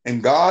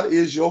 and God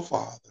is your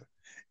father,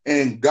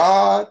 and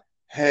God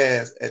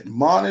has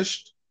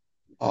admonished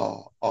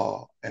and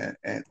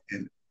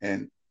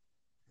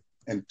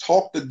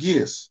talked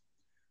against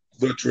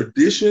the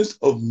traditions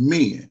of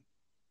men.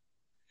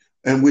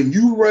 And when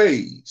you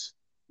raise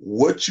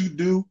what you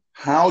do,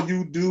 how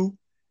you do,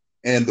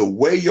 and the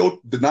way your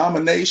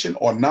denomination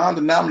or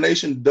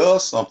non-denomination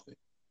does something,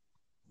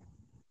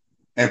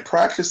 and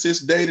practice this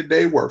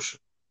day-to-day worship,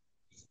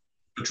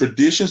 the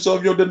traditions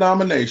of your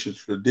denominations,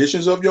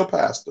 traditions of your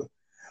pastor,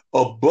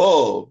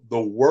 above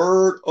the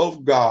word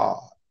of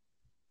God,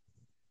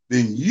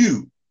 then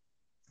you,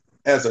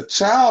 as a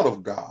child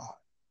of God,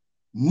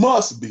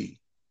 must be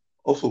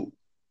a fool.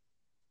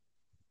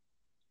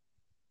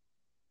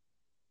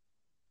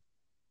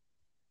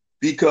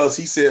 Because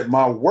he said,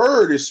 my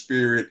word is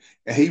spirit,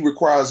 and he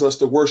requires us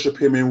to worship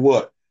him in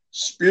what?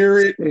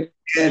 Spirit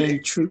and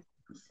in truth.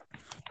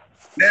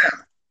 Now,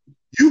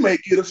 you may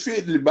get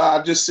offended by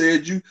I just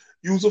said you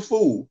was a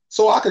fool.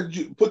 So I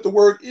could put the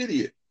word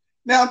idiot.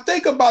 Now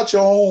think about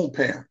your own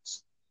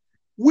parents.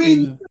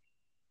 We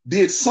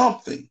did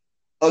something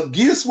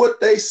against what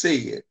they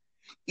said,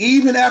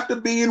 even after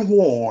being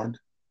warned.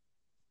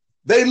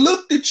 They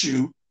looked at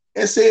you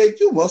and said,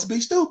 you must be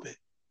stupid.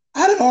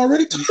 I done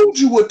already told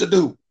you what to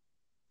do.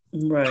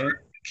 Right.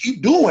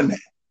 Keep doing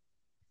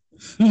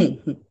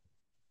that.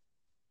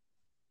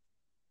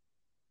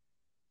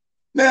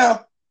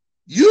 Now,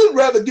 you'd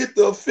rather get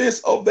the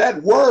offense of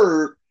that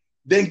word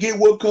than get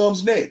what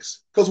comes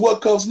next. Because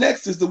what comes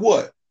next is the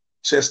what?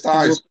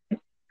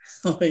 Chastisement.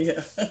 Oh,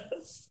 yeah.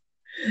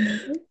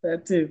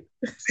 That too.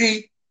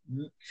 See,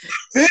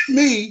 offend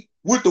me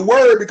with the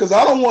word because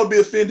I don't want to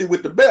be offended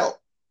with the belt.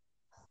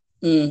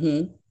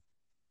 Mm-hmm.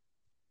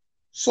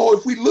 So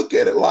if we look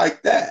at it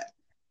like that,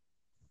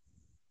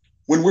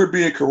 when we're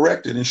being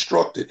corrected,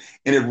 instructed,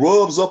 and it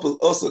rubs up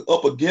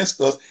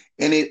against us,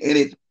 and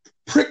it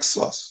pricks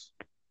us,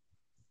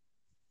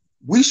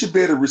 we should be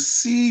able to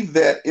receive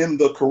that in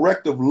the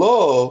corrective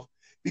love,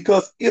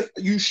 because if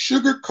you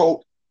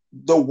sugarcoat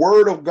the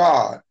word of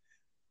God,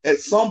 at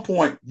some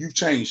point you've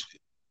changed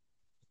it.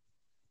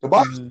 The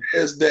Bible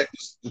says that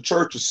the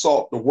church is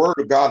salt, the word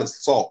of God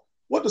is salt.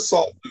 What does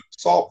salt do?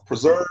 Salt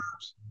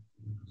preserves,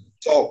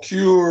 salt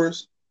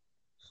cures,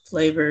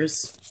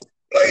 flavors.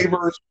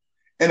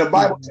 And the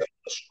Bible tells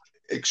us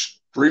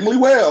extremely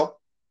well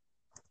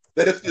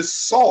that if this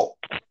salt,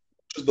 which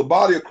is the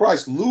body of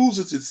Christ,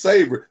 loses its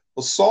savor,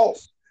 the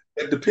salt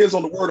that depends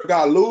on the word of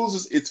God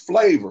loses its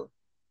flavor,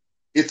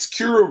 its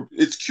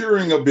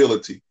curing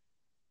ability,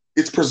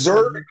 its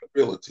preserving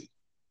ability,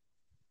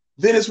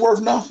 then it's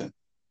worth nothing.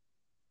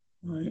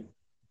 Right.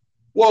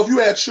 Well, if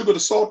you add sugar to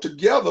salt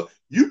together,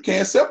 you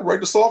can't separate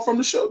the salt from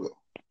the sugar.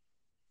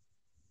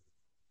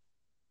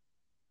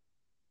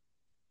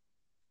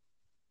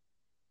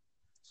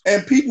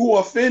 And people who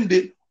are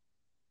offended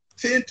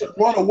tend to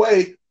run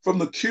away from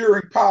the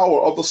curing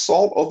power of the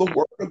salt of the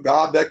word of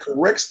God that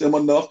corrects them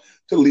enough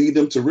to lead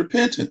them to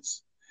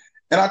repentance.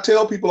 And I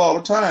tell people all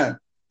the time,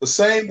 the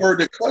same word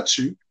that cuts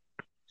you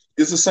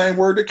is the same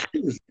word that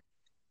cures you.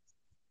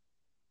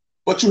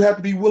 But you have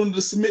to be willing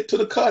to submit to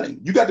the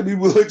cutting. You got to be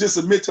willing to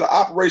submit to the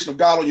operation of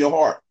God on your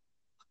heart.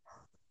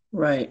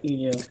 Right,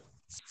 you do.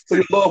 So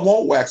your love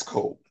won't wax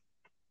cold.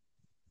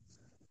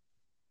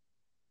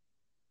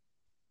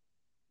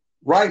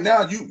 Right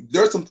now,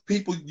 there's some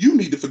people you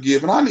need to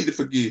forgive, and I need to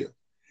forgive.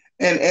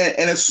 And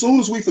as soon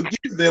as we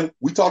forgive them,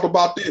 we talk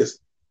about this,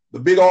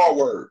 the big R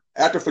word.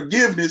 After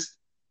forgiveness,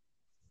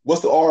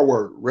 what's the R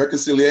word?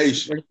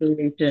 Reconciliation.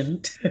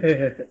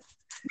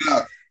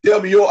 Now,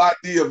 tell me your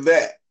idea of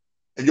that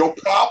and your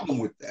problem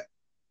with that.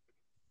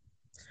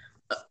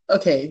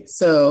 Okay,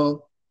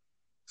 so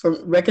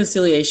for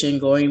reconciliation,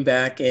 going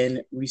back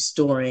and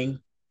restoring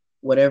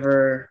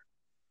whatever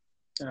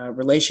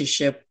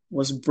relationship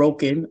was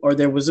broken or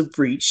there was a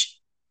breach,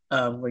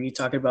 where you're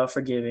talking about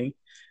forgiving.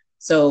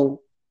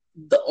 So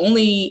the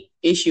only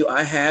issue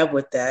I have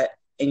with that,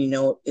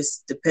 and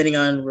it's depending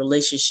on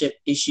relationship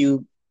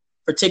issue,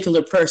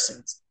 particular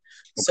persons.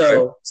 Okay.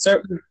 So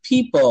certain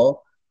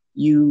people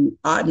you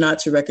ought not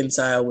to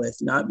reconcile with,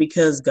 not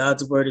because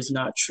God's word is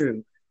not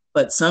true,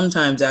 but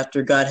sometimes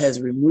after God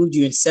has removed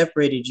you and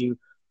separated you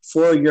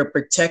for your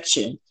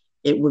protection,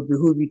 it would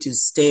behoove you to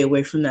stay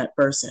away from that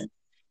person.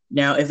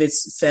 Now, if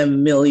it's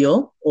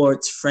familial or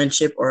it's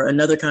friendship or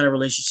another kind of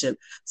relationship,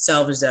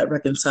 salvage that,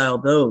 reconcile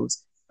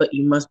those. But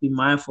you must be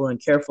mindful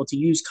and careful to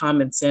use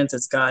common sense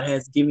as God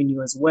has given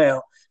you as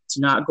well,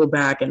 to not go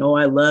back and,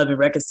 I love and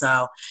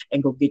reconcile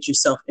and go get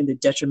yourself in the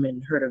detriment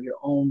and hurt of your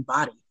own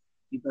body.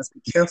 You must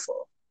be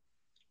careful.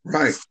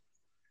 Right.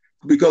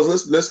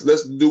 Because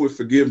let's do with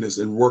forgiveness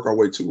and work our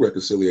way to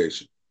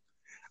reconciliation.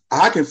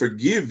 I can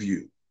forgive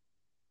you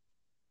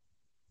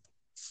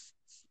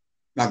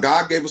Now,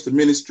 God gave us the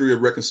ministry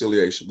of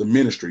reconciliation, the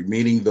ministry,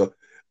 meaning the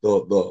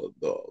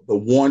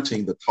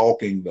wanting, the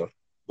talking, the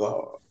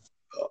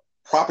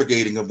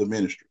propagating of the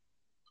ministry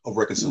of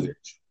reconciliation.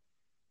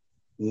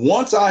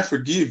 Once I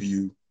forgive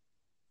you,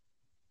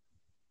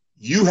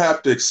 you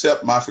have to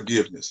accept my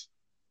forgiveness.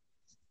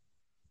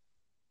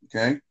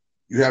 Okay?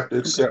 You have to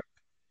accept.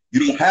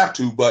 You don't have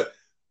to, but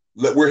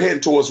we're heading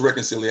towards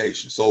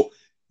reconciliation. So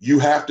you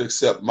have to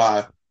accept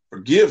my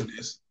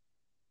forgiveness.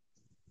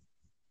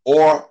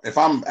 Or if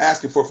I'm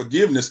asking for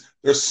forgiveness,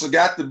 there's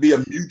got to be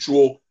a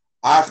mutual,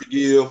 I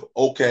forgive,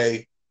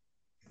 okay,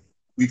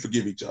 we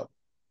forgive each other.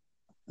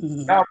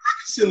 Mm-hmm. Now,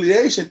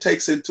 reconciliation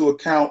takes into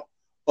account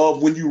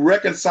of when you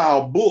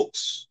reconcile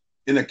books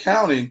in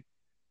accounting,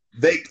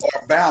 they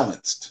are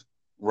balanced,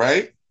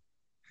 right?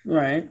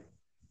 Right.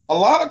 A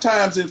lot of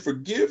times in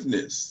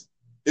forgiveness,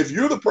 if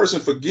you're the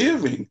person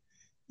forgiving,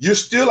 you're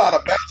still out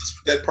of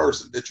balance with that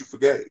person that you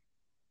forgave.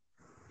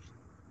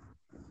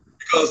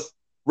 Because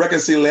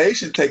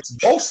reconciliation takes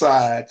both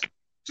sides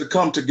to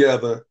come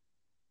together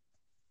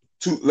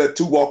to let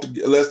two walk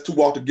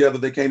together,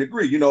 they can't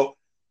agree. You know,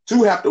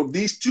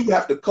 these two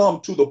have to come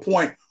to the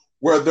point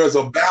where there's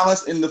a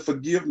balance in the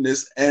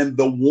forgiveness and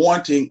the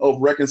wanting of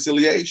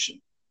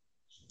reconciliation.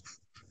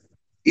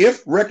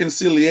 If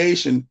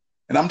reconciliation,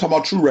 and I'm talking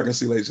about true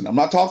reconciliation, I'm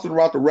not talking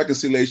about the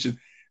reconciliation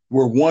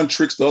where one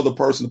tricks the other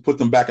person to put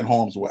them back in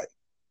harm's way.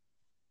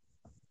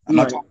 I'm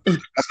not talking,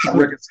 that's not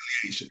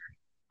reconciliation.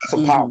 That's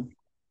a power.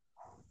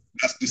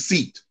 That's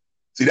deceit.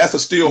 See, that's a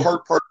still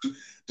hurt person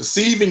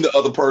deceiving the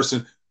other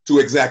person to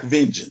exact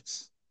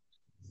vengeance.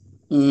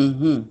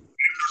 The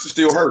person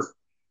still hurt.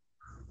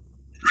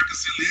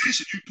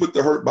 Reconciliation, you put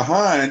the hurt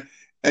behind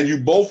and you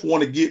both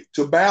want to get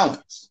to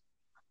balance.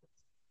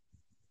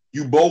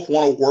 You both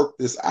want to work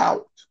this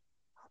out.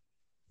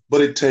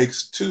 But it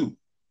takes two.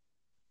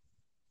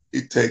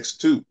 It takes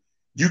two.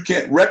 You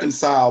can't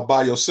reconcile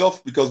by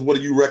yourself because what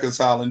are you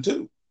reconciling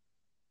to?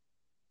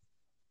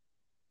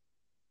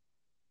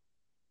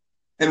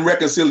 And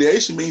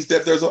reconciliation means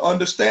that there's an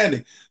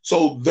understanding.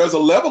 So there's a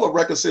level of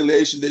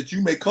reconciliation that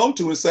you may come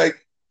to and say,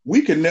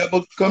 we can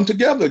never come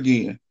together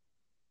again.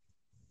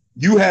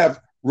 You have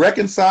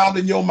reconciled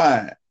in your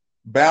mind,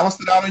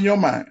 balanced it out in your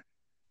mind,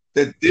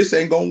 that this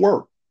ain't going to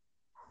work.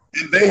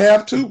 And they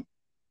have too.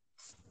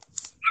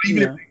 But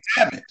even if they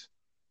haven't,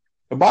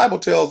 the Bible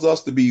tells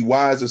us to be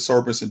wise as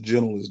serpents and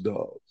gentle as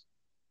doves.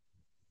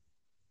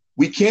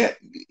 We can't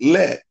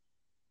let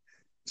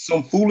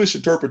some foolish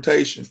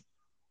interpretation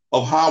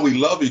of how we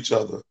love each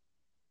other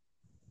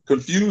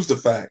confuse the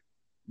fact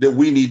that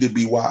we need to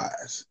be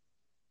wise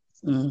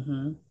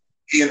in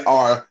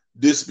our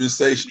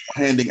dispensational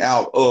handing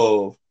out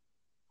of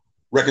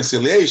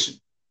reconciliation.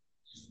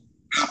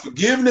 Now,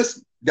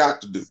 forgiveness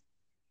got to do.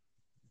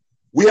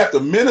 We have to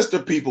minister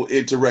people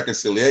into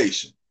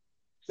reconciliation.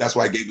 That's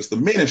why he gave us the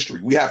ministry.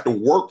 We have to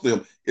work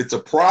them. It's a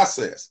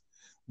process.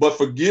 But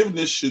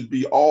forgiveness should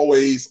be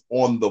always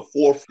on the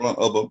forefront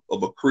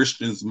of a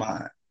Christian's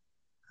mind.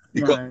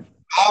 Because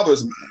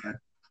Father's mind,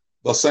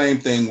 the same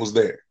thing was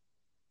there.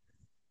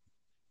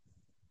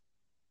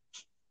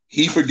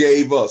 He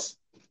forgave us.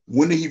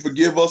 When did he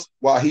forgive us?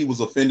 While he was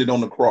offended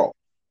on the cross.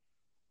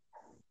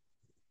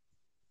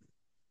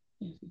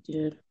 Yes, he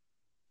did.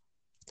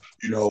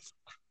 You know,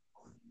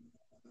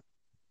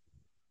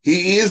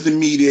 he is the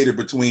mediator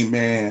between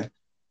man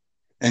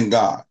and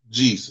God,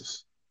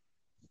 Jesus.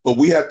 But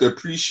we have to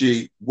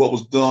appreciate what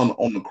was done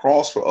on the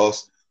cross for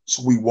us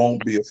so we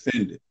won't be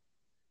offended.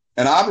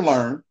 And I've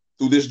learned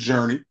through this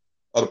journey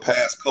of the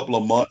past couple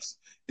of months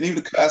and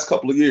even the past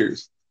couple of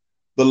years,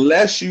 the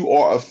less you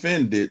are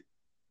offended,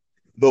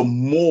 the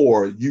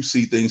more you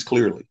see things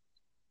clearly.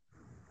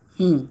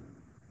 When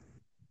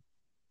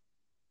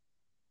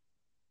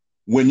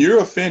you're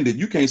offended,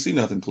 you can't see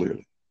nothing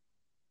clearly.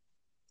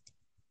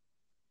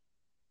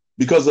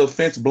 Because the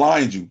offense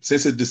blinds you,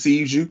 since it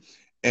deceives you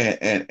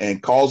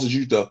and causes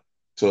you to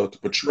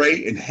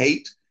betray and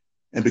hate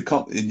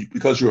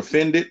because you're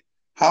offended,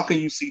 how can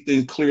you see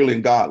things clearly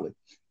and godly?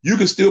 You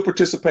can still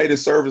participate in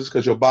service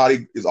because your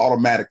body is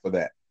automatic for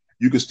that.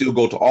 You can still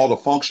go to all the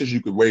functions.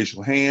 You can raise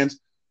your hands,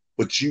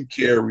 but you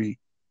carry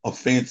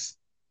offense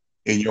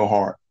in your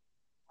heart.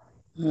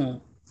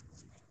 And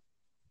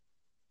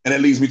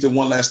that leads me to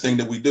one last thing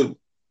that we do.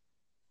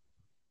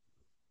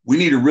 We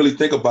need to really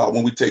think about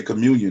when we take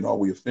communion, are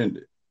we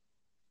offended?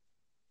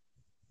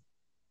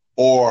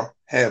 Or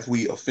have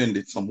we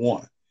offended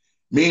someone?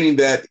 Meaning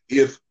that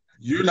if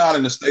you're not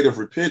in a state of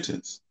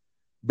repentance,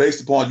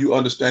 based upon you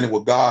understanding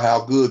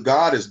how good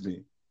God has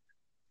been,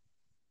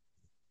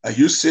 and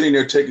you're sitting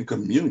there taking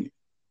communion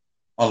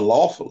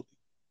unlawfully,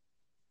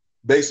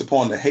 based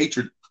upon the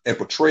hatred and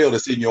betrayal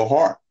that's in your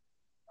heart.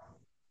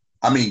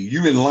 I mean,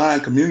 you in line,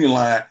 communion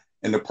line,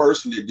 and the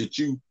person that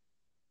you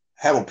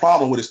have a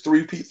problem with is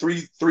three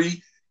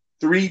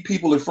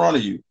people in front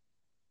of you.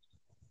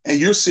 And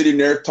you're sitting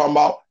there talking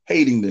about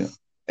hating them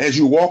as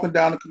you're walking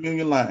down the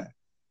communion line.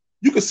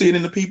 You can see it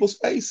in the people's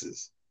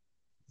faces.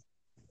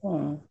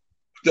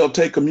 They'll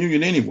take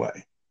communion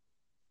anyway.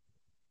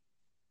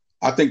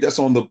 I think that's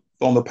on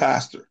the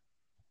pastor.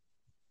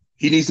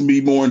 He needs to be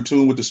more in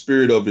tune with the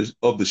spirit of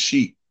the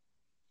sheep.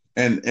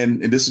 And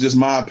this is just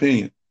my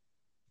opinion.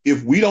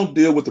 If we don't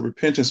deal with the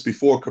repentance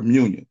before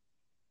communion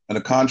and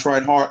a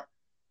contrite heart,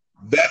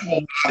 that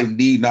whole body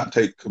need not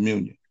take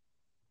communion.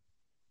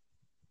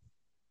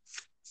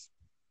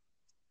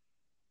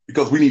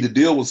 Because we need to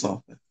deal with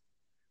something.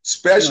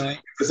 Especially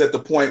if it's at the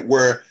point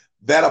where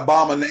that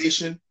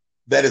abomination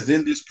that is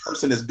in this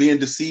person is being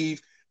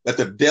deceived, that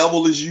the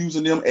devil is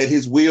using them at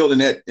his will. In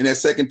that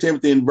 2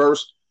 Timothy in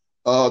verse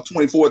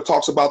 24, it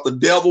talks about the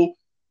devil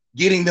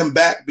getting them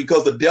back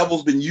because the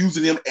devil's been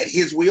using them at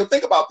his will.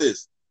 Think about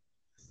this.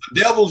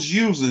 The devil's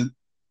using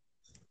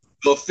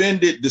the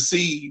offended,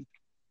 deceived,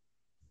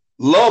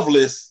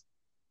 loveless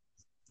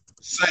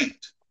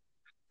saint.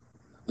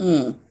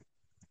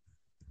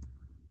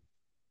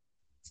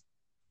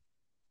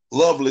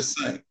 Loveless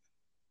saint.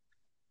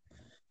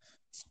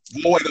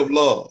 Void of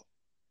love.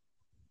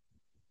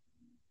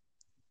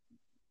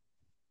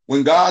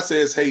 When God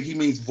says hate, he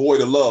means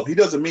void of love. He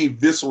doesn't mean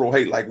visceral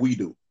hate like we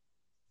do.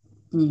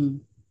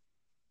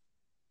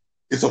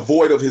 It's a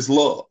void of his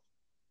love.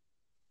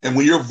 And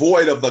when you're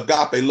void of the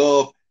agape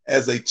love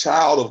as a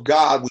child of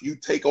God, when you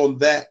take on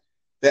that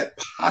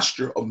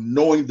posture of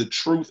knowing the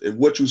truth and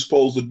what you're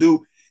supposed to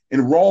do,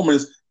 in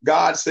Romans,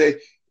 God said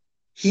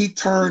he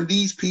turned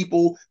these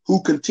people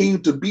who continue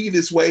to be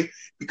this way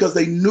because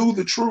they knew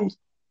the truth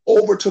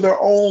over to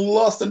their own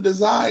lust and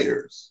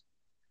desires.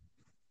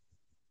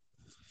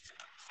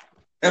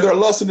 And their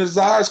lust and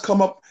desires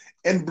come up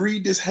and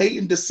breed this hate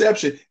and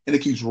deception, and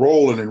it keeps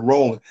rolling and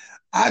rolling.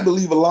 I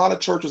believe a lot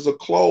of churches are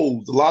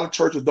closed. A lot of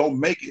churches don't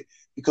make it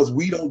because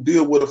we don't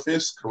deal with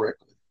offense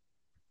correctly.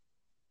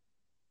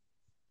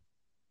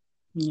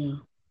 Yeah.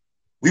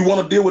 We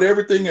want to deal with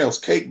everything else,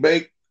 cake,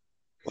 bake,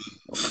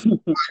 kids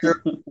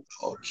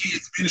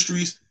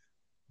ministries.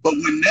 But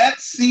when that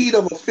seed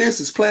of offense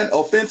is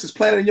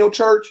planted in your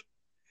church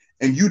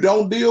and you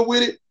don't deal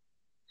with it,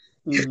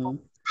 it's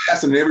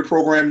passing in every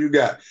program you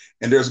got.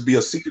 And there's be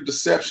a seed of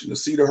deception, a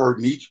seed of hurt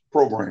in each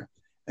program.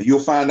 And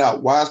you'll find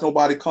out why is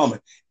nobody coming.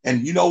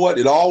 And you know what?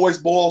 It always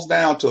boils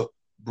down to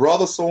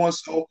brother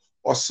so-and-so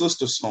or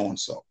sister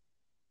so-and-so.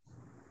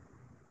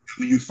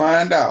 When you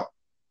find out,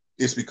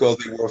 it's because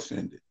they were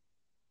offended.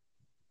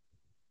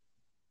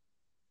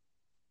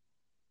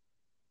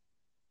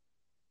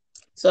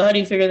 So how do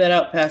you figure that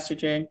out, Pastor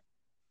Jay?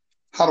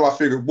 How do I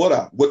figure what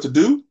out? What to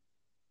do?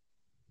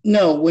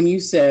 No, when you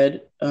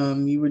said,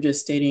 you were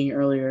just stating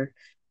earlier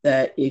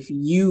that if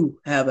you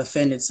have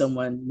offended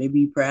someone,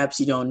 maybe perhaps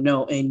you don't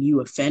know, and you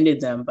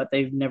offended them, but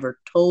they've never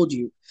told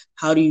you,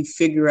 how do you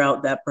figure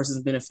out that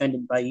person's been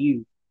offended by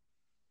you?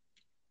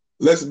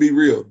 Let's be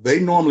real. They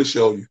normally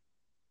show you.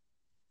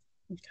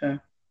 Okay.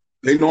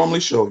 They normally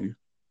show you.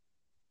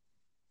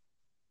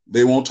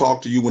 They won't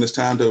talk to you when it's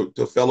time to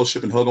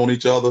fellowship and hug on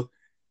each other.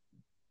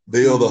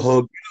 They'll the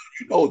hug.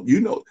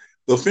 You know,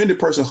 the offended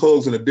person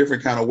hugs in a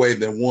different kind of way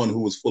than one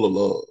who is full of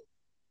love.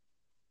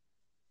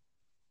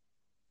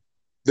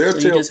 So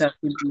you just have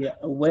to be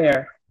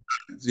aware.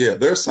 Yeah,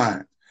 they're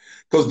signs.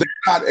 Because they're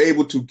not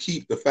able to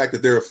keep the fact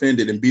that they're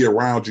offended and be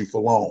around you for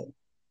long.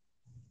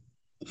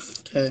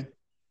 Okay.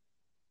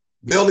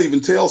 They'll even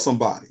tell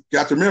somebody. You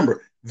got to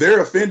remember, they're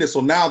offended, so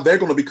now they're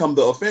going to become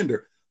the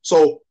offender.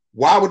 So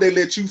why would they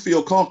let you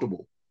feel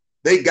comfortable?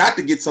 They got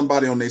to get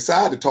somebody on their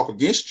side to talk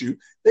against you.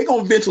 They're going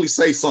to eventually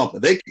say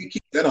something. They can't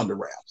keep that under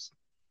wraps.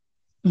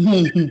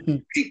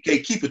 They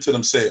can't keep it to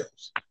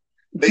themselves.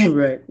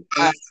 Right.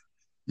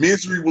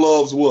 Misery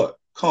loves what?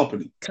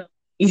 Company.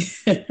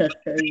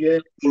 Yeah.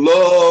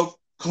 Love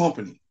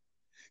company.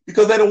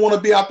 Because they don't want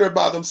to be out there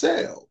by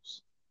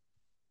themselves.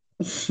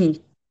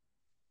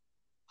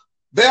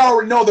 They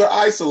already know they're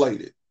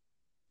isolated.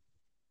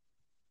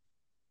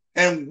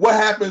 And what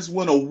happens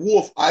when a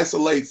wolf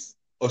isolates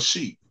a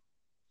sheep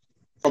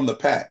from the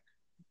pack?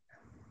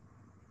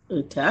 It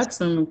attacks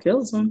them and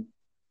kills them.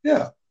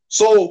 Yeah.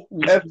 So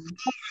as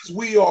long as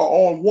we are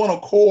on one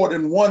accord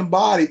in one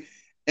body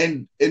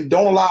and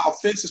don't allow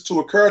offenses to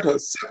occur to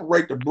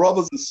separate the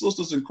brothers and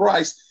sisters in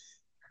Christ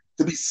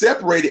to be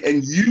separated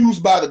and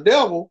used by the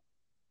devil,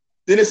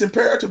 then it's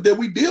imperative that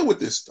we deal with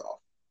this stuff.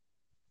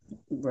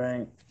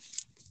 Right.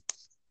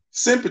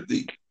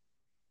 Sympathy,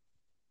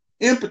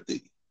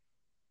 empathy,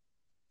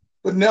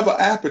 but never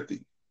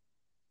apathy.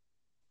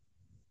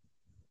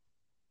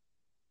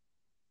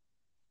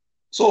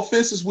 So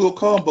offenses will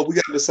come, but we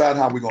got to decide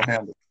how we're going to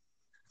handle it.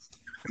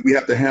 And we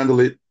have to handle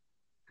it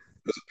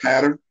as a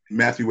pattern in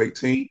Matthew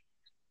 18.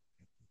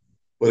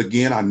 But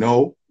again, I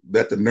know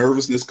that the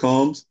nervousness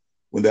comes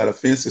when that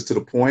offense is to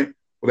the point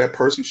where that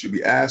person should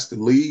be asked to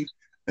leave.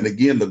 And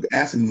again, the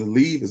asking them to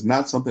leave is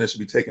not something that should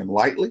be taken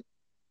lightly.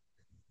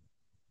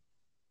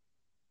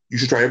 You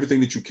should try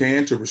everything that you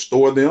can to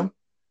restore them.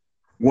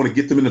 You want to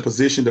get them in a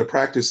position to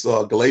practice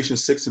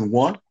Galatians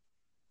 6:1.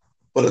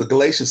 But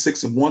Galatians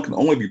 6:1 can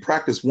only be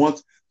practiced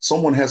once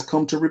someone has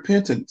come to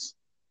repentance.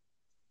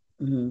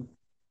 And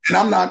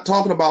I'm not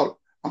talking about,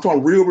 I'm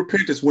talking real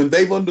repentance when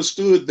they've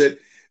understood that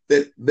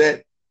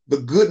the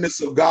goodness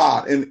of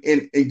God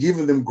and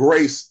giving them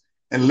grace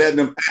and letting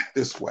them act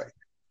this way.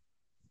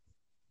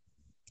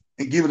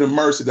 and giving them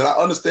mercy, that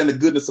I understand the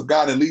goodness of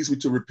God and leads me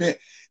to repent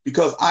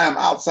because I am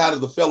outside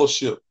of the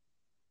fellowship,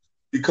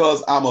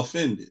 because I'm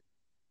offended.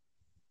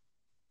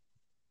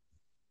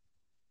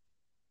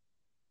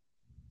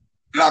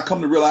 And I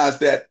come to realize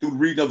that through the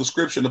reading of the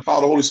scripture and the power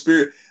of the Holy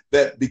Spirit,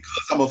 that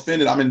because I'm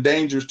offended, I'm in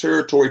dangerous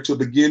territory to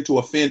begin to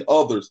offend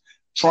others,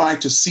 trying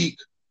to seek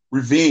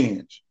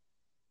revenge.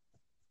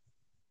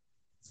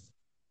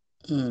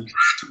 Trying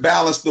to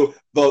balance the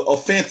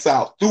offense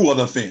out through an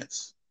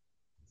offense.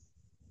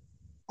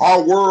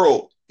 Our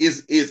world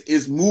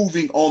is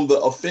moving on the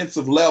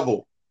offensive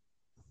level.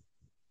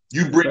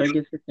 You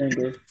bring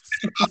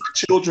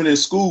children in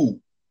school.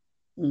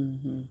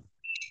 Mm-hmm.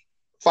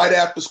 Fight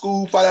after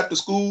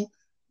school.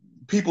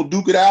 People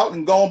duke it out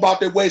and go about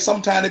their way.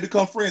 Sometimes they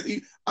become friends.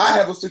 I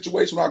have a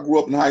situation when I grew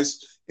up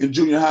in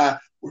junior high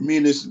where me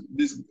and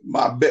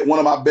one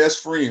of my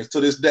best friends to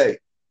this day.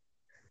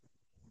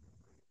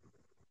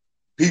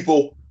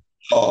 People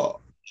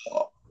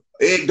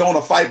egged on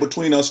a fight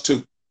between us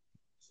two.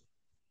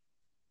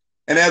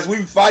 And as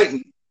we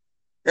fighting,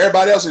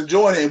 everybody else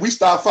enjoying it, and we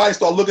start fighting,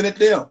 start looking at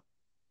them.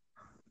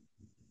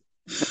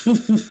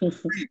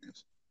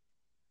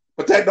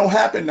 But that don't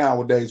happen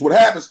nowadays. What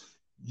happens,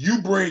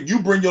 you bring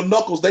your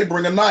knuckles, they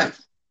bring a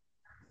knife.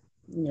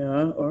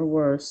 Yeah, or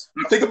worse.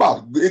 Now think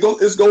about it.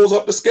 It goes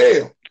up the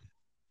scale.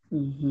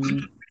 Mm-hmm.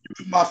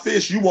 My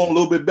fish, you want a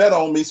little bit better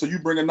on me, so you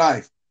bring a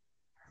knife.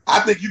 I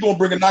think you're going to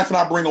bring a knife and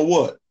I bring a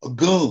what? A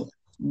gun.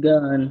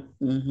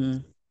 Mm-hmm.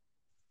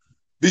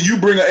 Then you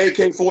bring an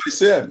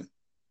AK-47.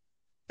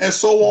 And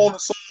so on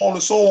and so on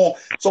and so on.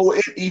 So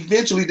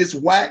eventually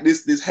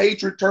this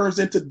hatred turns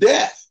into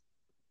death.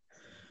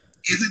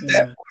 Isn't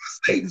that what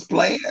Satan's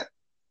plan?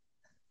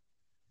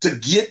 To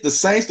get the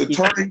saints to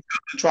turn and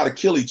try to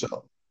kill each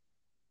other.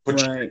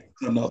 But right.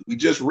 We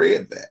just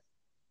read that.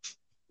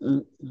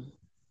 Mm-mm.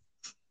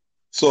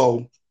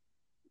 So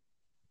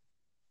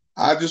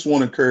I just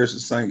want to encourage the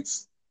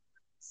saints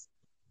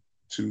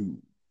to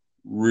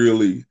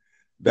really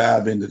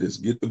dive into this.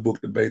 Get the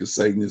book, Debate of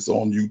Satan. It's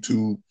on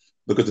YouTube.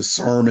 Look at the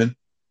sermon.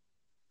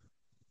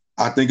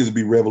 I think it'll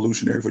be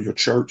revolutionary for your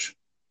church.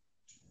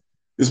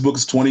 This book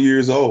is 20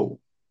 years old.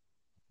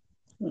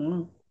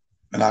 Mm.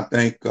 And I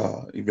thank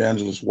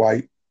Evangelist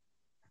White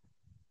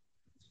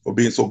for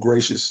being so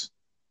gracious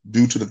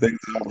due to the things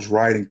that I was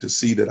writing to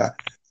see that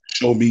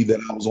show me that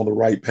I was on the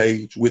right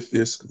page with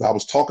this, because I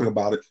was talking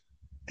about it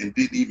and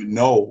didn't even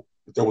know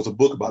that there was a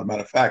book about it.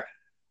 Matter of fact,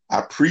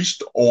 I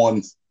preached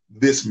on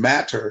this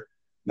matter,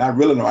 not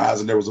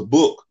realizing there was a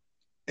book.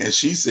 And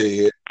she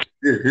said,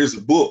 here's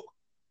a book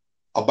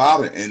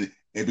about it. And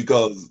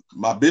because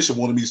my bishop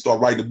wanted me to start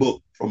writing a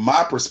book from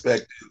my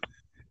perspective,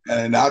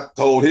 and I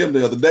told him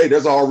the other day,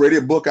 there's already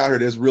a book out here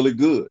that's really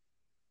good.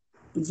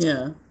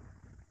 Yeah. And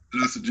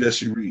I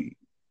suggest you read.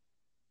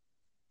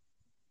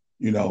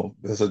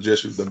 I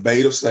suggest you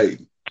Debate of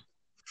Satan.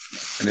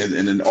 And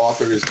then the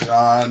author is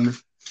John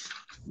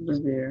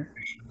Revere.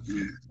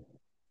 Yeah.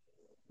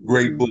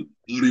 Great book,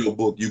 audio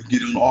book. You can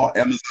get it on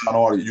Amazon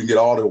Audio. You can get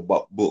audio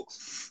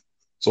books.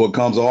 So it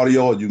comes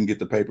audio, or you can get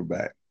the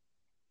paperback.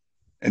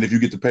 And if you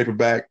get the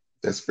paperback,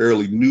 that's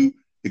fairly new.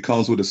 It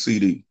comes with a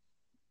CD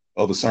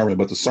of the sermon,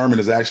 but the sermon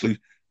is actually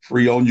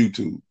free on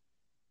YouTube.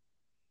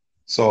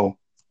 So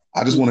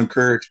I just want to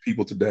encourage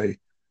people today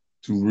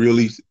to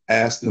really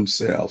ask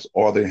themselves,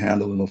 are they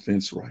handling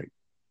offense right?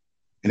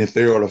 And if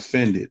they are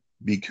offended,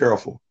 be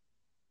careful,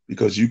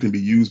 because you can be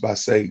used by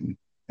Satan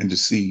and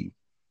deceived,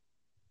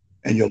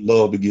 and your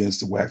love begins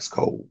to wax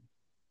cold.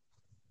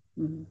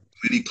 Mm-hmm.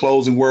 Any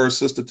closing words,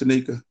 Sister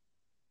Tanika?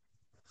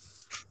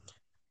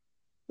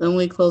 The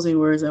only closing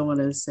words I want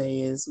to say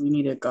is we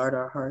need to guard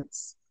our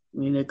hearts.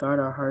 We need to guard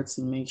our hearts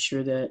and make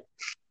sure that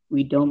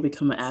we don't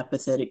become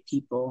apathetic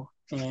people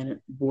and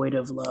void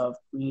of love.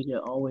 We need to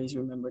always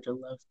remember to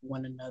love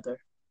one another.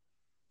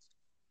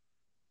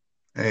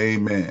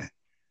 Amen.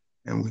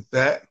 And with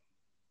that,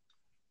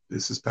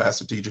 this is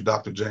Pastor Teacher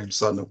Dr. James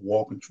Sutton of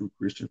Walking True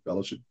Christian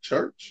Fellowship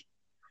Church,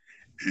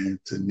 and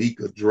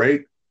Tanika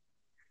Drake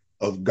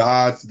of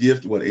God's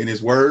gift, in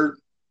His Word?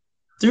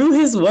 Through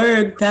His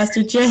Word,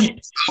 Pastor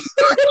James.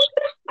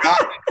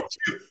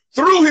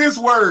 Through His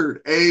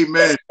Word.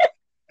 Amen.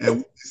 And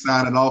we'll be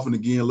signing off, and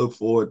again, look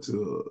forward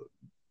to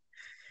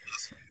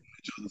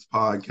each other's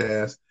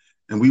podcast.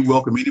 And we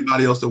welcome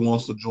anybody else that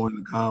wants to join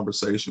the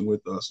conversation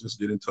with us. Just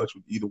get in touch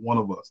with either one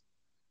of us.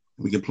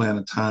 We can plan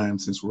a time,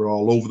 since we're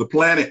all over the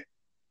planet.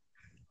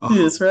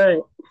 That's right.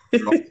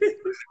 So we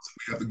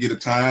have to get a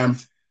time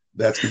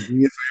that's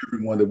convenient for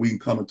everyone, that we can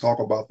come and talk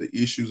about the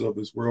issues of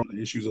this world,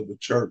 the issues of the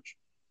church.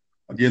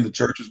 Again, the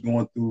church is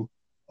going through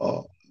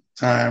a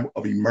time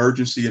of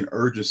emergency and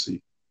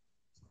urgency,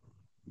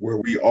 where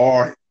we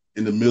are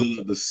in the middle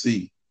of the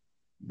sea.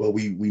 But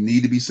we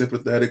need to be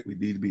sympathetic. We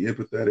need to be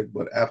empathetic,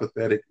 but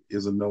apathetic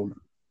is a no-no.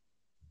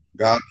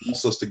 God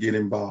wants us to get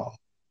involved.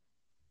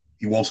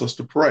 He wants us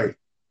to pray.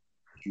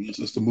 He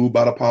wants us to move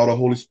by the power of the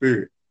Holy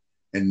Spirit,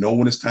 and know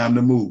when it's time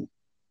to move,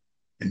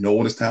 and know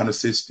when it's time to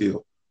sit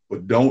still.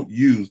 But don't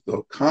use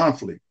the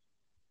conflict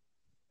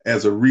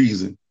as a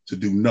reason to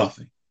do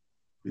nothing,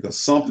 because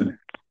something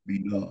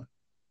be done,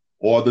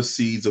 or the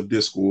seeds of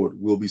discord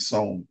will be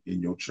sown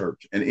in your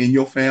church and in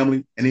your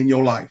family and in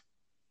your life.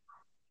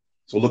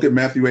 So look at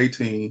Matthew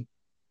 18,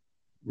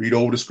 read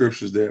over the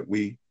scriptures that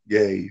we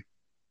gave.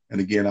 And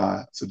again,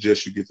 I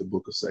suggest you get the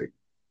book of Satan.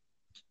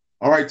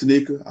 All right,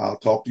 Tanika, I'll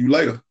talk to you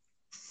later.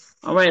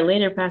 All right,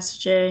 later, Pastor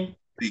Jay.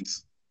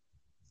 Peace.